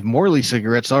pack of Morley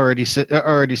cigarettes already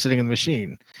sitting in the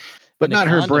machine, but And a not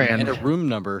her condom brand. and a room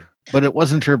number. But it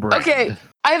wasn't her brand. Okay,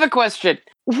 I have a question.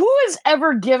 Who has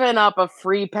ever given up a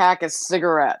free pack of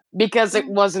cigarette because it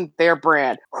wasn't their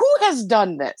brand? Who has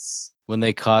done this? When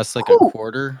they cost like Who? a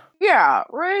quarter. Yeah,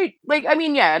 right? Like, I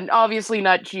mean, yeah, and obviously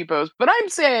not cheapos, but I'm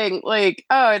saying, like,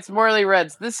 oh, it's Morley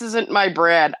Reds. This isn't my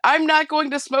brand. I'm not going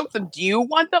to smoke them. Do you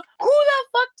want them? Who the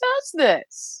fuck does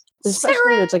this?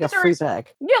 Especially if it's like a Cigarettes free are-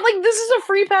 pack. Yeah, like, this is a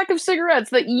free pack of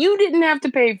cigarettes that you didn't have to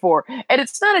pay for, and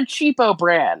it's not a cheapo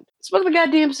brand. Smoke the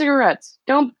goddamn cigarettes.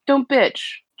 Don't bitch.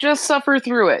 Just suffer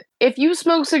through it. If you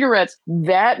smoke cigarettes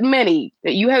that many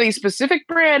that you have a specific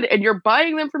brand and you're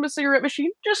buying them from a cigarette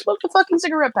machine, just smoke the fucking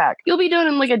cigarette pack. You'll be done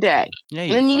in like a day. Yeah,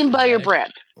 And then you can fucking buy your addict.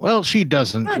 brand. Well, she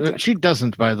doesn't. She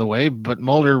doesn't, by the way. But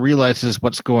Mulder realizes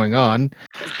what's going on,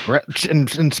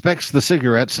 inspects the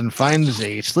cigarettes, and finds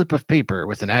a slip of paper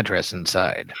with an address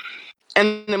inside.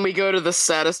 And then we go to the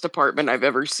saddest apartment I've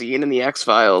ever seen in the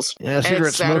X-Files. Yeah, And cigarette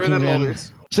it's sadder smoking than man.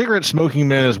 Mulder's. Cigarette smoking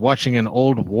man is watching an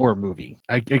old war movie.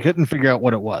 I couldn't figure out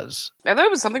what it was. I thought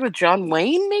it was something with John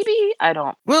Wayne, maybe? I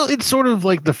don't. Well, it's sort of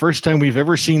like the first time we've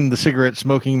ever seen the cigarette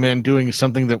smoking man doing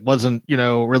something that wasn't,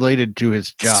 related to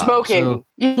his job. Smoking.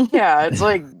 So, Yeah, it's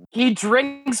like he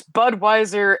drinks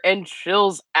Budweiser and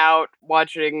chills out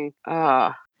watching.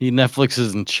 He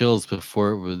Netflixes and chills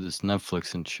before it was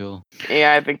Netflix and chill.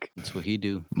 Yeah, I think. That's what he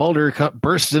do. Mulder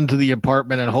bursts into the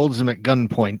apartment and holds him at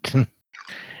gunpoint.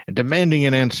 Demanding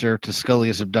an answer to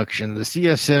Scully's abduction, the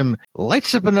CSM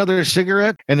lights up another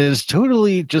cigarette and is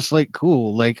totally just like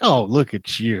cool, like, oh, look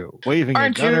at you, waving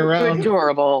Aren't a gun you around.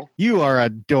 adorable? You are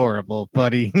adorable,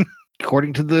 buddy.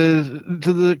 According to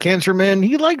the cancer man,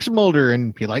 he likes Mulder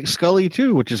and he likes Scully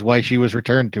too, which is why she was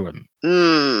returned to him.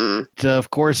 But, of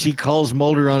course, he calls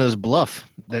Mulder on his bluff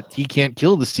that he can't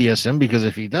kill the CSM because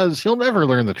if he does, he'll never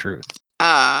learn the truth.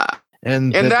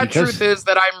 And that truth is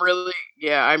that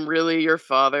I'm really your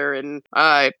father, and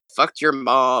I fucked your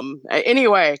mom.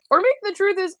 Anyway, or maybe the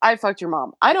truth is I fucked your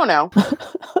mom. I don't know.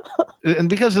 And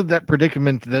because of that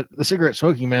predicament, that the cigarette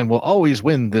smoking man will always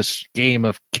win this game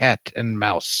of cat and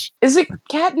mouse. Is it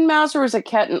cat and mouse, or is it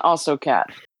cat and also cat?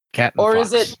 Cat and Or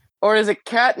fox. is it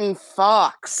cat and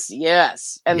fox?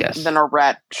 Yes. And Yes. then a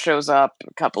rat shows up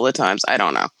a couple of times. I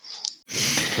don't know.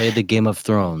 Play the Game of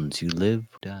Thrones. You live,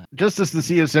 die. Just as the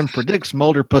CSM predicts,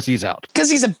 Mulder pussies out. Because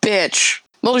he's a bitch.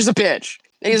 Mulder's a bitch.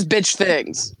 He has bitch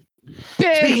things.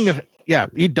 Bitch. Speaking of, yeah,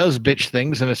 he does bitch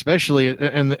things, and especially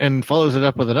and follows it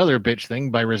up with another bitch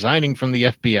thing by resigning from the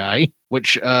FBI,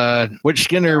 which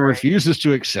Skinner refuses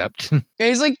to accept. And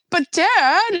he's like, but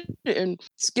Dad. And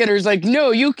Skinner's like,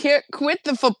 no, you can't quit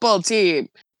the football team.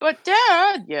 But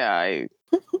Dad. Yeah,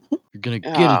 You're gonna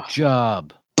get a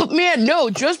job. But man, no,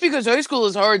 just because high school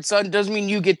is hard, son, doesn't mean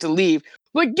you get to leave.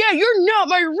 Like, yeah, you're not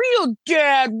my real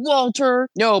dad, Walter.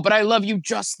 No, but I love you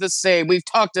just the same. We've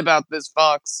talked about this,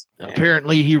 Fox.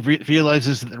 Apparently, he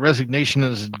realizes that the resignation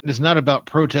is not about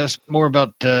protest, more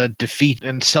about defeat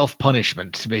and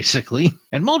self-punishment, basically.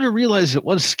 And Mulder realized it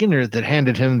was Skinner that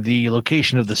handed him the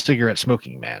location of the cigarette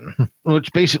smoking man,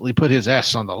 which basically put his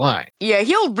ass on the line. Yeah,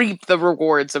 he'll reap the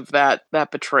rewards of that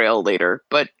betrayal later,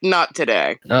 but not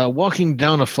today. Walking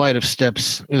down a flight of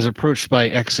steps is approached by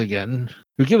X again,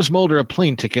 who gives Mulder a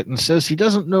plane ticket and says he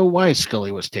doesn't know why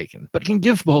Scully was taken, but can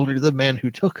give Mulder the man who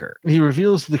took her. He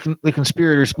reveals the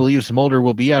conspirators believe believes Mulder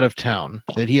will be out of town,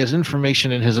 that he has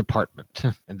information in his apartment,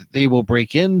 and that they will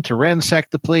break in to ransack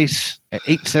the place at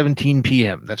 8:17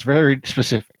 p.m. That's very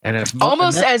specific. And if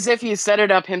Almost as if he set it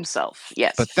up himself.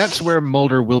 Yes. But that's where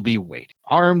Mulder will be waiting,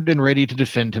 armed and ready to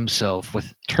defend himself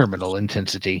with terminal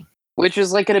intensity. Which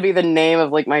is like going to be the name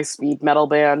of like my speed metal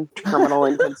band, Terminal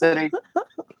Intensity.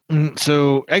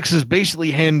 So X is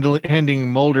basically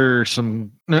handing Mulder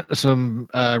some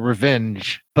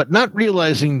revenge, but not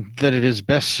realizing that it is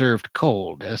best served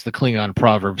cold, as the Klingon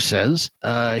proverb says.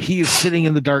 He is sitting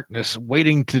in the darkness,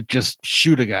 waiting to just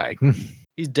shoot a guy.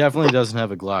 He definitely doesn't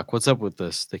have a Glock. What's up with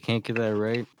this? They can't get that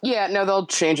right? Yeah, no, they'll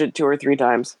change it 2 or 3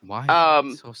 times. Why?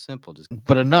 It's so simple. Just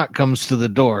But a knock comes to the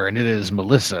door, and it is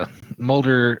Melissa.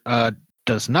 Mulder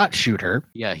does not shoot her.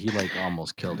 yeah, he like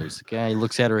almost killed her. He's like, yeah, he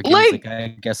looks at her again. He's like, I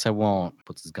guess I won't.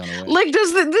 Puts his gun away. Like,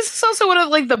 this is also one of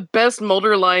like the best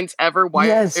Mulder lines ever. Why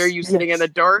Yes, are you sitting in yes. the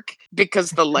dark?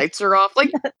 Because the lights are off.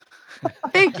 Like,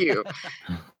 thank you.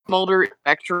 Mulder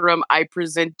Spectrum, I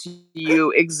present to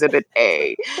you Exhibit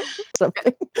A.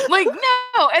 Something. Like,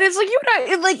 no, and it's like you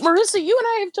and I, like Marissa, you and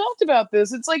I have talked about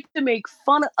this. It's like to make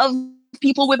fun of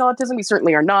people with autism. We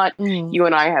certainly are not. You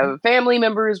and I have family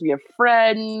members, we have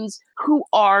friends who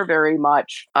are very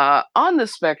much on the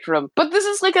spectrum. But this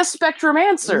is like a spectrum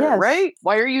answer, Yes. right?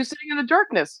 Why are you sitting in the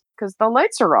darkness? Because the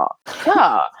lights are off.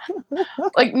 Yeah.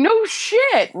 Like, no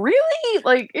shit. Really?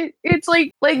 Like, it's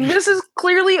like this is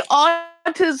clearly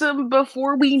autism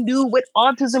before we knew what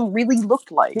autism really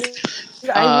looked like.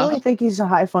 I really think he's a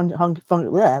high funk.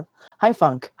 High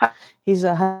funk. He's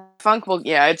a high Funk. Well,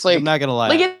 yeah, it's like I'm not gonna lie.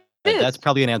 like it is. That's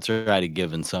probably an answer I'd have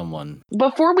given someone.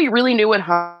 Before we really knew what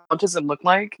autism looked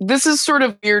like. This is sort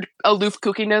of weird, aloof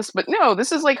kookiness, but no,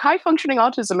 this is like high functioning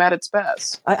autism at its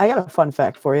best. I got a fun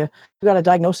fact for you. You got a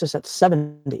diagnosis at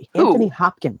 70. Who? Anthony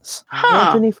Hopkins. Huh.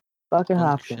 Anthony fucking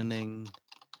Hopkins. Functioning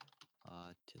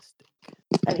autistic.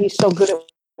 And he's so good at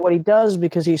what he does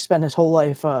because he spent his whole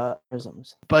life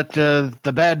prisms. But the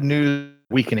bad news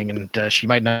weakening, and she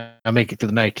might not make it through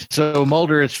the night. So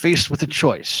Mulder is faced with a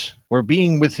choice. We're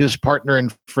being with his partner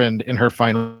and friend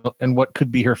in what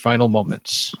could be her final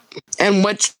moments. And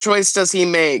what choice does he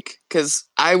make? Because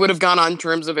I would have gone on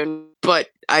terms of him, but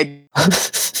I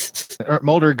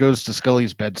Mulder goes to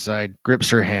Scully's bedside, grips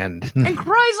her hand, and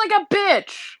cries like a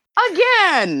bitch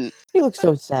again. He looks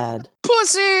so sad.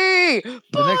 Pussy.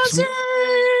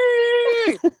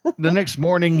 The next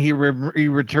morning, he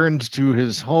returns to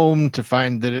his home to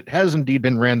find that it has indeed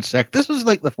been ransacked. This was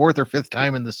like the 4th or 5th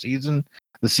time in the series.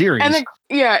 And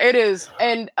yeah, it is.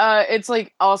 And it's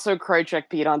like also Krychek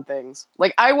peed on things.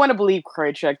 Like, I want to believe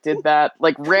Krychek did that.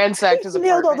 Like, ransacked his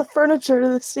Nailed all apartment. the furniture to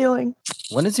the ceiling.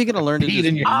 When is he gonna learn to Peed just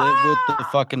in your- live with the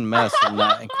fucking mess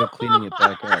and quit cleaning it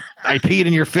back up? I peed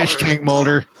in your fish tank,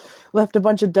 Mulder. Left a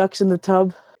bunch of ducks in the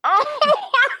tub.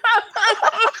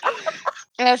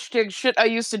 Hashtag shit I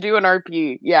used to do in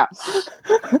RP. Yeah.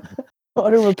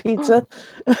 Order a pizza.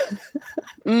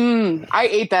 I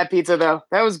ate that pizza though.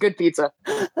 That was good pizza.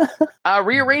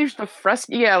 Rearranged the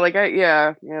fresco. Yeah,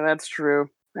 yeah, that's true.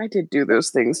 I did do those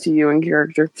things to you in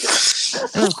character.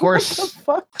 And of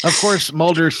course,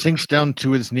 Mulder sinks down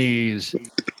to his knees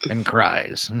and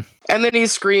cries. And then he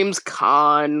screams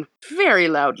 "Con" very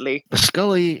loudly.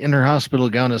 Scully, in her hospital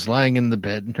gown, is lying in the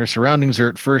bed. Her surroundings are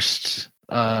at first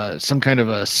some kind of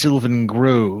a sylvan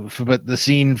grove, but the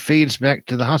scene fades back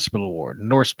to the hospital ward.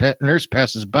 Nurse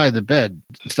passes by the bed,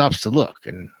 stops to look,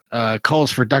 and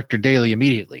calls for Dr. Daly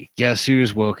immediately. Guess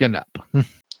who's woken up?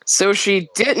 So she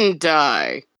didn't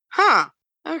die. Huh.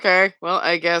 Okay. Well,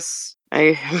 I guess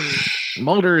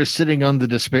Mulder is sitting on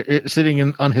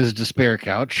on his despair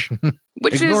couch,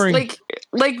 which ignoring- is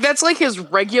like that's like his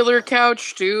regular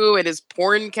couch too, and his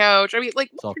porn couch. I mean,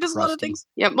 like all Mulder does a lot of crusty. things.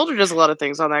 Yeah, Mulder does a lot of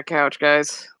things on that couch,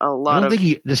 guys. A I lot don't of.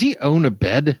 think does he own a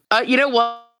bed? You know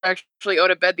what? Actually, own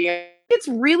a bed. It's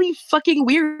really fucking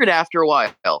weird after a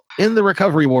while. In the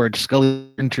recovery ward, Scully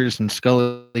enters and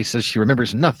Scully says she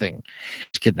remembers nothing.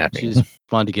 It's kidnapping. She just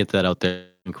wanted to get that out there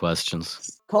in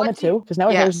questions. Coma What? too, because now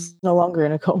Yes. he's no longer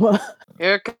in a coma.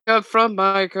 Here come from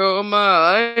my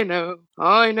coma.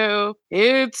 I know.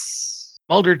 It's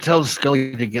Mulder tells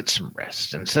Scully to get some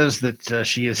rest and says that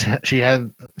she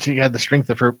had the strength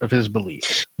of his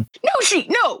beliefs.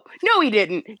 No, he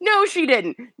didn't. No,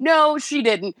 she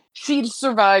didn't. She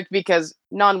survived because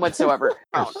none whatsoever.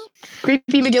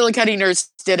 Creepy McGillicuddy nurse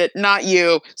did it, not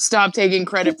you. Stop taking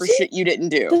credit for shit you didn't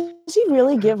do. Does he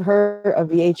really give her a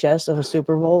VHS of a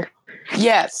Super Bowl?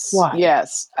 Yes. Why?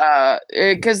 Yes.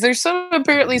 Because there's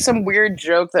apparently some weird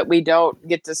joke that we don't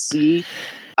get to see.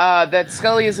 That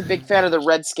Scully is a big fan of the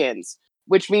Redskins,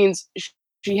 which means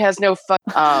she has no fun.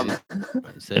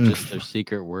 Is that just their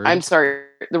secret word? I'm sorry.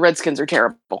 the Redskins are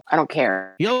terrible. I don't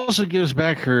care. He also gives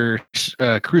back her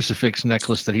crucifix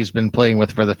necklace that he's been playing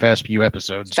with for the past few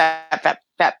episodes.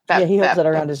 Yeah, he holds that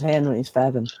around his hand when he's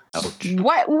fabbing. Ouch.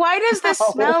 Why does this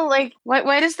Ow. smell like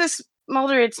why does this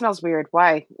Mulder? It smells weird.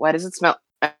 Why does it smell?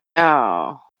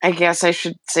 Oh, I guess I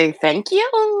should say thank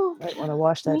you. Might want to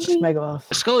wash that Maybe. smeg off.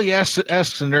 Scully asks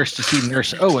the nurse to see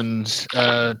Nurse Owens,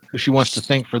 who she wants to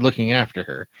thank for looking after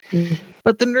her.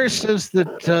 But the nurse says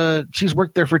that she's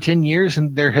worked there for 10 years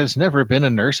and there has never been a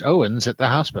Nurse Owens at the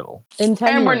hospital. In 10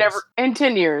 And years. we're never in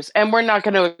 10 years, and we're not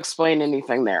going to explain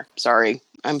anything there. Sorry.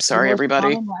 I'm The sorry, most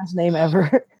everybody. common last name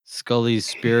ever. Scully's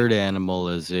spirit animal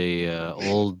is a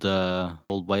old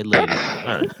white lady.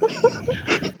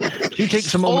 She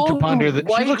takes a moment to ponder that.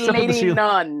 She White looks up at the lady ceiling.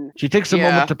 nun. She takes a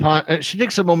Yeah. moment to she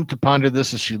takes a moment to ponder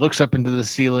this as she looks up into the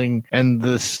ceiling, and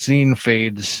the scene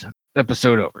fades.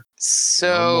 Episode over.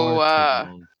 So,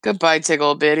 goodbye,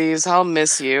 Tickle Bitties. I'll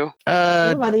miss you.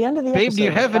 Yeah, by the end of the Babe, episode, do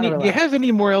you have kinda any? Do you have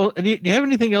any more? Do you have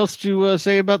anything else to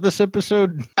say about this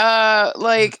episode?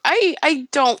 Like I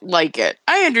don't like it.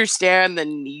 I understand the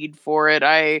need for it.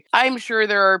 I'm sure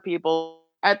there are people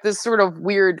at this sort of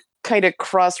weird kind of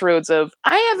crossroads of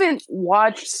I haven't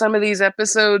watched some of these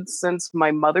episodes since my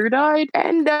mother died,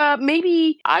 and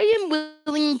maybe I am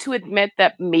willing to admit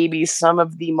that maybe some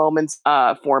of the moments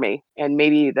for me, and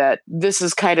maybe that this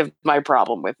is kind of my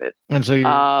problem with it. And so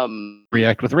you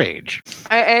react with rage.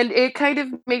 And it kind of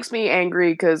makes me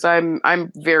angry because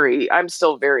I'm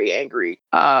still very angry.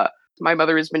 My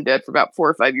mother has been dead for about 4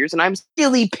 or 5 years, and I'm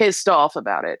really pissed off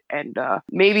about it. And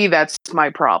maybe that's my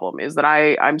problem, is that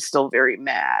I'm still very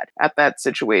mad at that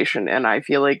situation, and I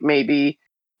feel like maybe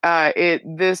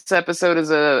this episode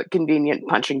is a convenient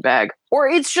punching bag, or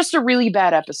it's just a really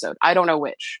bad episode. I don't know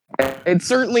which. It's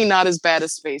certainly not as bad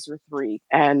as Spacer 3,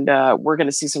 and we're going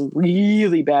to see some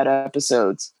really bad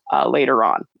episodes later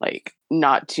on, like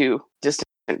not too distant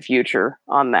future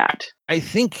on that. I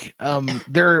think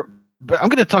but I'm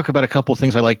going to talk about a couple of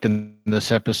things I liked in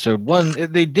this episode. One,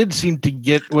 they did seem to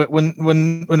get when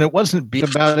it wasn't being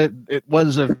about it. It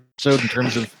was an episode in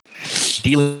terms of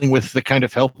dealing with the kind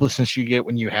of helplessness you get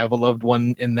when you have a loved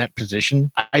one in that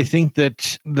position. I think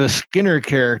that the Skinner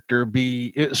character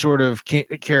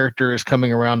character is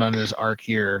coming around on his arc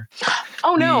here.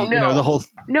 Oh no. The whole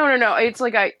No. It's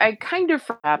like I kind of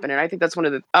happened, and I think that's one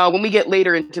of the when we get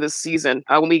later into the season,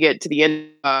 when we get to the end,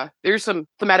 there's some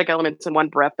thematic elements in One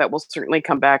Breath that will certainly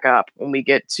come back up when we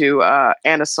get to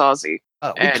Anasazi.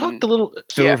 We talked a little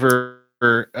over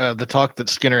the talk that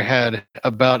Skinner had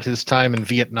about his time in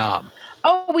Vietnam.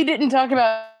 Oh, we didn't talk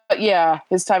about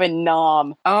his time in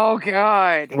Nam. Oh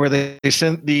God, where they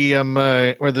sent the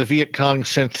where the Viet Cong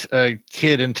sent a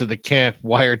kid into the camp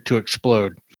wired to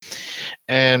explode.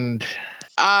 And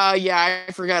I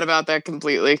forgot about that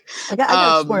completely. I got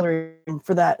a spoiler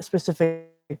for that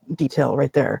specific detail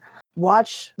right there.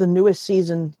 Watch the newest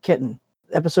season, Kitten.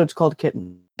 The episode's called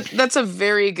Kitten. That's a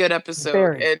very good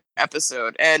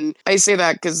episode. And I say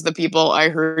that because the people I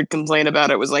heard complain about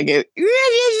it was like,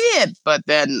 but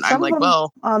then Some I'm like, of them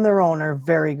well, on their own are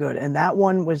very good, and that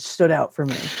one stood out for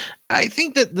me. I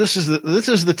think that this is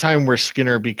the time where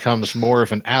Skinner becomes more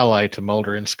of an ally to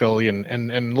Mulder and Scully,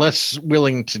 and less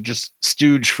willing to just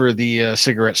stooge for the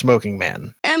cigarette smoking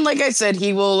man. And like I said,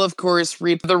 he will of course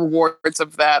reap the rewards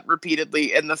of that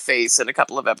repeatedly in the face in a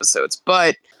couple of episodes.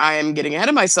 But I am getting ahead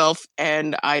of myself,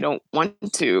 and I don't want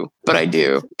to, but I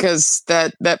do, because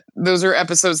that those are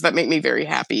episodes that make me very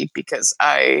happy, because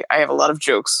I have a lot of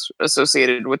jokes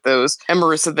associated with those. And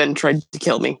Marissa then tried to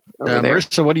kill me over there.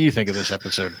 Marissa, what do you think of this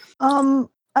episode?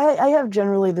 I have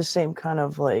generally the same kind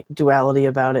of like duality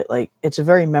about it. Like, it's a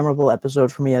very memorable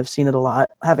episode for me. I've seen it a lot.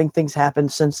 Having things happen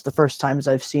since the first times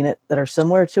I've seen it that are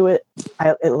similar to it,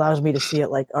 it allows me to see it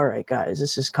like, all right, guys,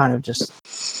 this is kind of just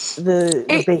the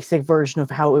basic version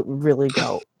of how it would really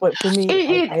go. But for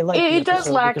me, I like it does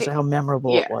lack because of how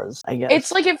memorable it was, I guess.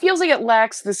 It's like, it feels like it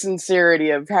lacks the sincerity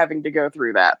of having to go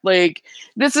through that. Like,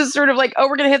 this is sort of like, oh,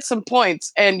 we're going to hit some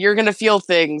points and you're going to feel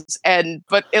things,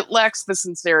 but it lacks the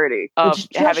sincerity of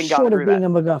having gone through that. Just short of being a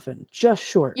MacGuffin. Just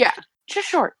short. Yeah, just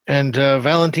short. And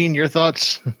Valentine, your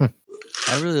thoughts?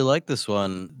 I really like this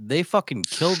one. They fucking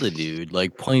killed the dude,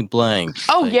 like point blank.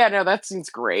 Oh, yeah, no, that seems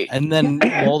great. And then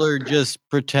Mulder just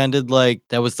pretended like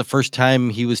that was the first time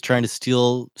he was trying to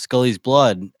steal Scully's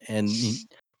blood. And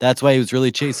that's why he was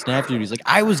really chasing after it. He's like,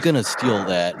 I was going to steal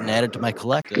that and add it to my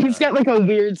collection. He's got like a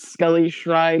weird Scully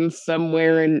shrine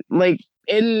somewhere, and like,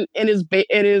 in his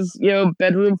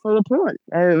bedroom full of porn.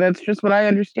 That's just what I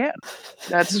understand.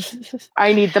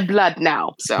 I need the blood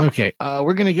now. So Okay,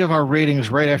 we're going to give our ratings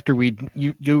right after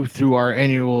you go through our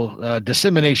annual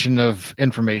dissemination of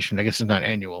information. I guess it's not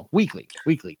annual, weekly.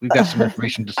 We've got some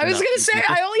information to I send was out gonna to say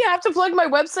people. I only have to plug my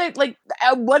website like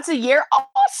once a year.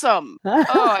 Awesome.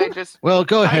 Well,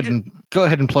 go ahead and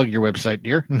plug your website,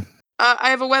 dear. I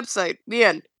have a website. The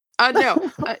end.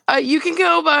 No, you can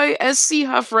go by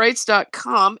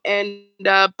schuffwrites.com and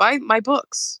buy my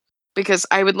books because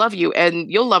I would love you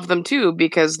and you'll love them too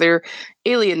because they're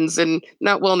aliens and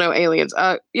no aliens.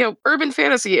 Urban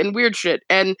fantasy and weird shit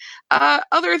and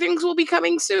other things will be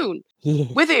coming soon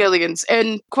Yes. with aliens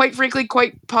and quite frankly,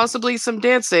 quite possibly some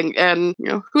dancing and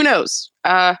who knows.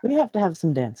 We have to have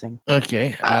some dancing.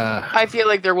 Okay. I feel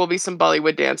like there will be some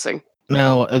Bollywood dancing.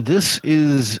 Now, this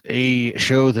is a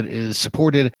show that is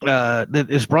supported, that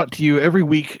is brought to you every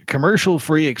week, commercial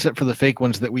free, except for the fake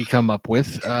ones that we come up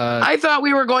with. I thought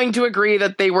we were going to agree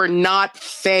that they were not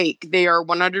fake. They are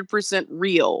 100%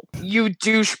 real. You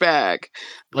douchebag.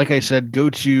 Like I said, go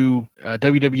to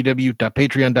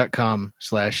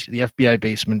www.patreon.com/the FBI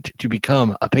basement to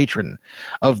become a patron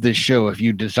of this show if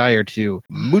you desire to.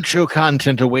 Mucho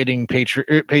content awaiting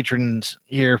patrons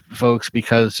here, folks,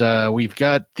 because we've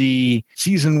got the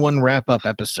season 1 wrap-up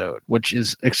episode, which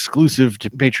is exclusive to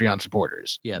Patreon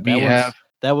supporters. Yeah,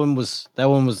 that one was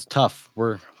tough.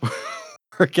 We're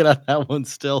working on that one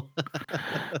still.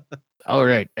 All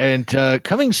right. And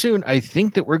coming soon, I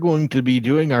think that we're going to be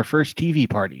doing our first TV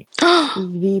party.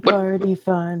 TV party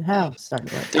fun house. Sorry,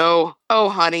 what? Oh,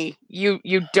 honey, you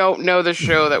don't know the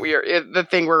show that the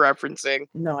thing we're referencing,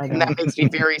 No, I and that don't. makes me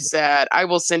very sad. I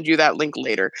will send you that link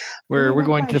later. We're What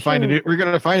going about to my find show? it. We're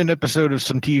going to find an episode of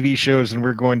some TV shows, and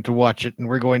we're going to watch it, and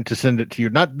we're going to send it to you.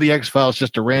 Not the X-Files,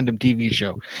 just a random TV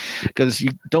show, because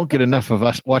you don't get enough of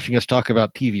us watching us talk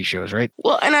about TV shows, right?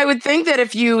 Well, and I would think that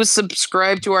if you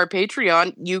subscribe to our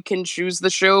Patreon, you can choose the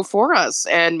show for us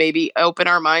and maybe open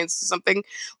our minds to something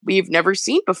we've never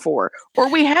seen before, or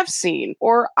we have seen,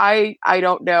 or I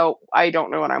don't know. I don't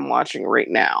know what I'm watching right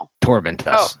now. Torment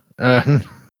us.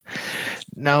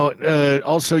 Now,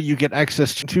 also, you get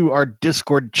access to our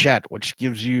Discord chat, which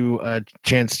gives you a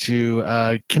chance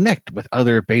to connect with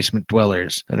other basement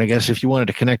dwellers. And I guess if you wanted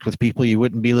to connect with people, you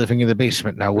wouldn't be living in the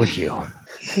basement now, would you?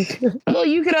 Well,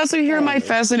 you could also hear my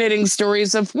fascinating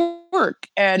stories of work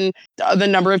and the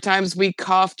number of times we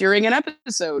cough during an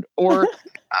episode, or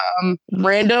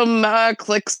random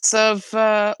clicks of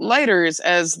lighters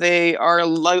as they are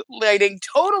lighting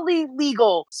totally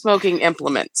legal smoking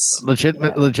implements.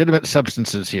 Legitimate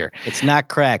substances here. It's not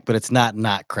crack, but it's not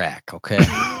crack, okay?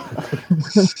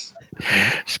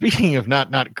 Speaking of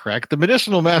not crack, the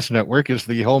Medicinal Mass Network is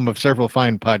the home of several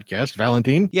fine podcasts.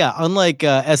 Valentine? Yeah, unlike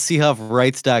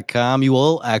schuffwrites.com, you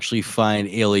will actually find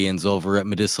aliens over at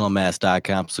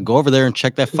medicinalmass.com. So go over there and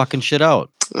check that fucking shit out.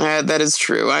 That is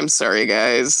true. I'm sorry,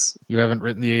 guys. You haven't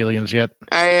written the aliens yet?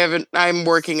 I haven't. I'm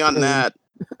working on that.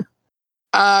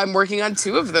 I'm working on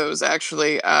 2 of those,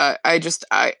 actually.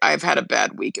 I've had a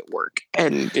bad week at work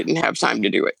and didn't have time to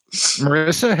do it.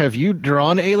 Marissa, have you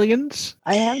drawn aliens?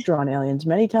 I have drawn aliens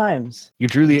many times. You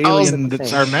drew the Oh, alien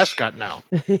that's our mascot now.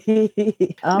 We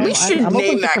should I'm open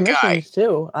name for that guy. commissions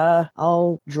too.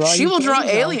 I'll draw. She you will draw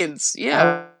things. aliens.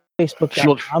 Yeah.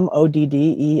 Facebook.com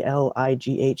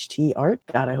ODDELIGHT art.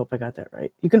 God, I hope I got that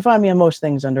right. You can find me on most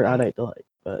things under Oddite Delight,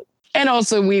 but And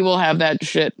also, we will have that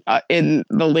shit in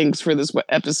the links for this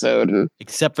episode.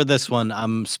 Except for this one,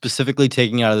 I'm specifically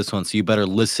taking out of this one, so you better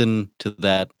listen to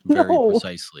that very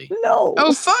precisely. No.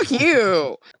 Oh, fuck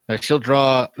you. She'll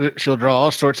draw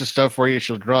all sorts of stuff for you.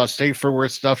 She'll draw safe for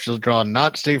work stuff. She'll draw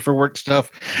not safe for work stuff.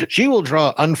 She will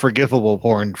draw unforgivable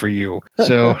porn for you.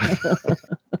 So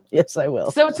Yes, I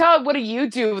will. So, Todd, what do you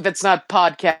do that's not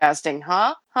podcasting?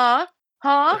 Huh?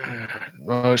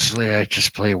 Mostly I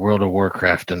just play World of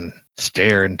Warcraft and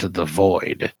stare into the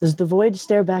void. Does the void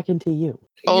stare back into you?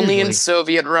 Only in Usually.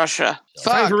 Soviet Russia.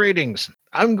 5 Fuck. ratings.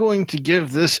 I'm going to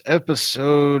give this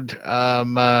episode 4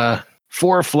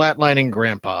 flatlining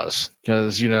grandpas,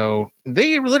 because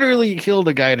they literally killed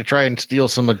a guy to try and steal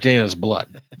some of Dana's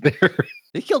blood.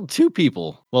 They killed 2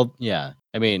 people. Well, yeah.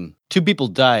 I mean, 2 people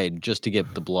died just to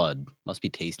get the blood. Must be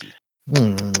tasty.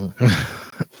 All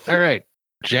right,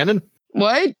 Shannon.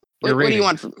 What? Your What do you ratings.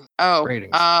 want from? Oh,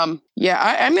 Ratings.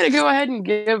 yeah. I'm gonna go ahead and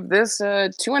give this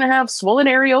 2.5 swollen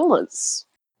areolas.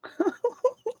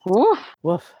 Woo.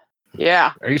 Woof.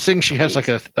 Yeah. Are you saying she has like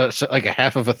a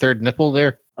half of a third nipple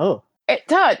there? Oh,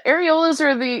 Todd, areolas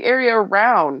are the area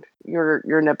around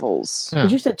your nipples. Huh.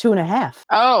 but you said 2.5.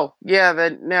 Oh, yeah.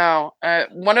 No.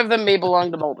 One of them may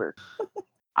belong to Mulder.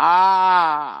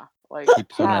 Ah. like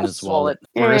Keeps one in his pass wallet.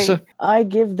 Marissa? I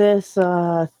give this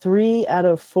 3 out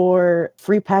of 4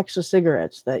 free packs of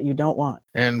cigarettes that you don't want.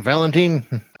 And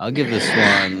Valentine? I'll give this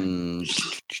one.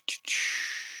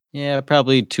 Yeah,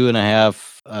 probably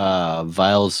 2.5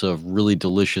 vials of really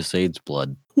delicious AIDS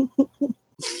blood.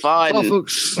 Fun. Well,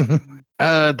 folks,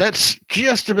 that's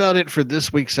just about it for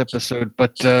this week's episode.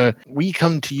 But we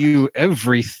come to you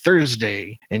every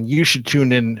Thursday, and you should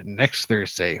tune in next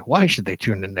Thursday. Why should they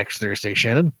tune in next Thursday,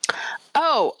 Shannon?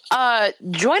 Oh,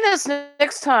 join us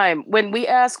next time when we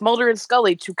ask Mulder and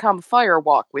Scully to come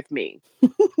firewalk with me.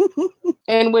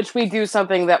 In which we do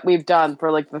something that we've done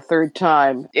for like the 3rd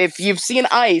time. If you've seen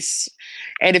Ice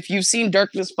and if you've seen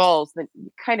Darkness Falls, then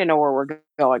you kind of know where we're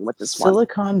going with this one.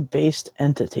 Silicon-based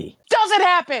entity. Doesn't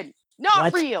happen!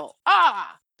 Not What? real!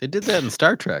 Ah! They did that in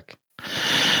Star Trek.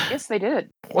 Yes, they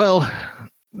did. Well,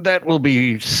 that will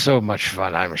be so much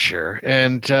fun, I'm sure.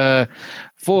 And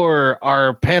for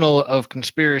our panel of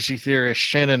conspiracy theorists,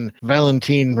 Shannon,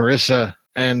 Valentine, Marissa,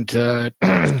 and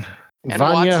And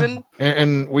Vanya, Watson?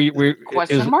 and we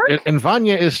Question mark? And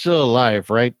Vanya is still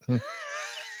alive, right?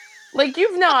 Like,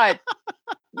 you've not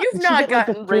Did she not get like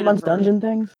gotten the 3 rid of months her. dungeon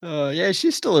thing? Yeah,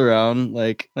 she's still around.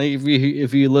 Like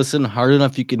if you listen hard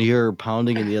enough, you can hear her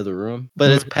pounding in the other room. But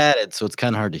it's padded, so it's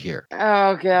kind of hard to hear.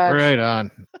 Oh, gosh. Right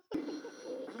on.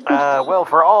 Well,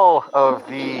 for all of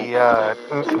the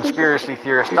conspiracy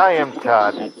theorists, I am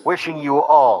Todd, wishing you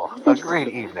all a great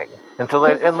evening, and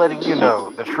letting you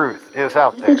know the truth is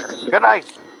out there. Good night.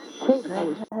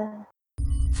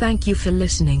 Thank you for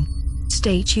listening.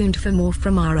 Stay tuned for more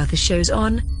from our other shows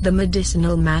on the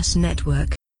Medicinal Mass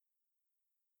Network.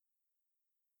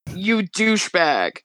 You douchebag.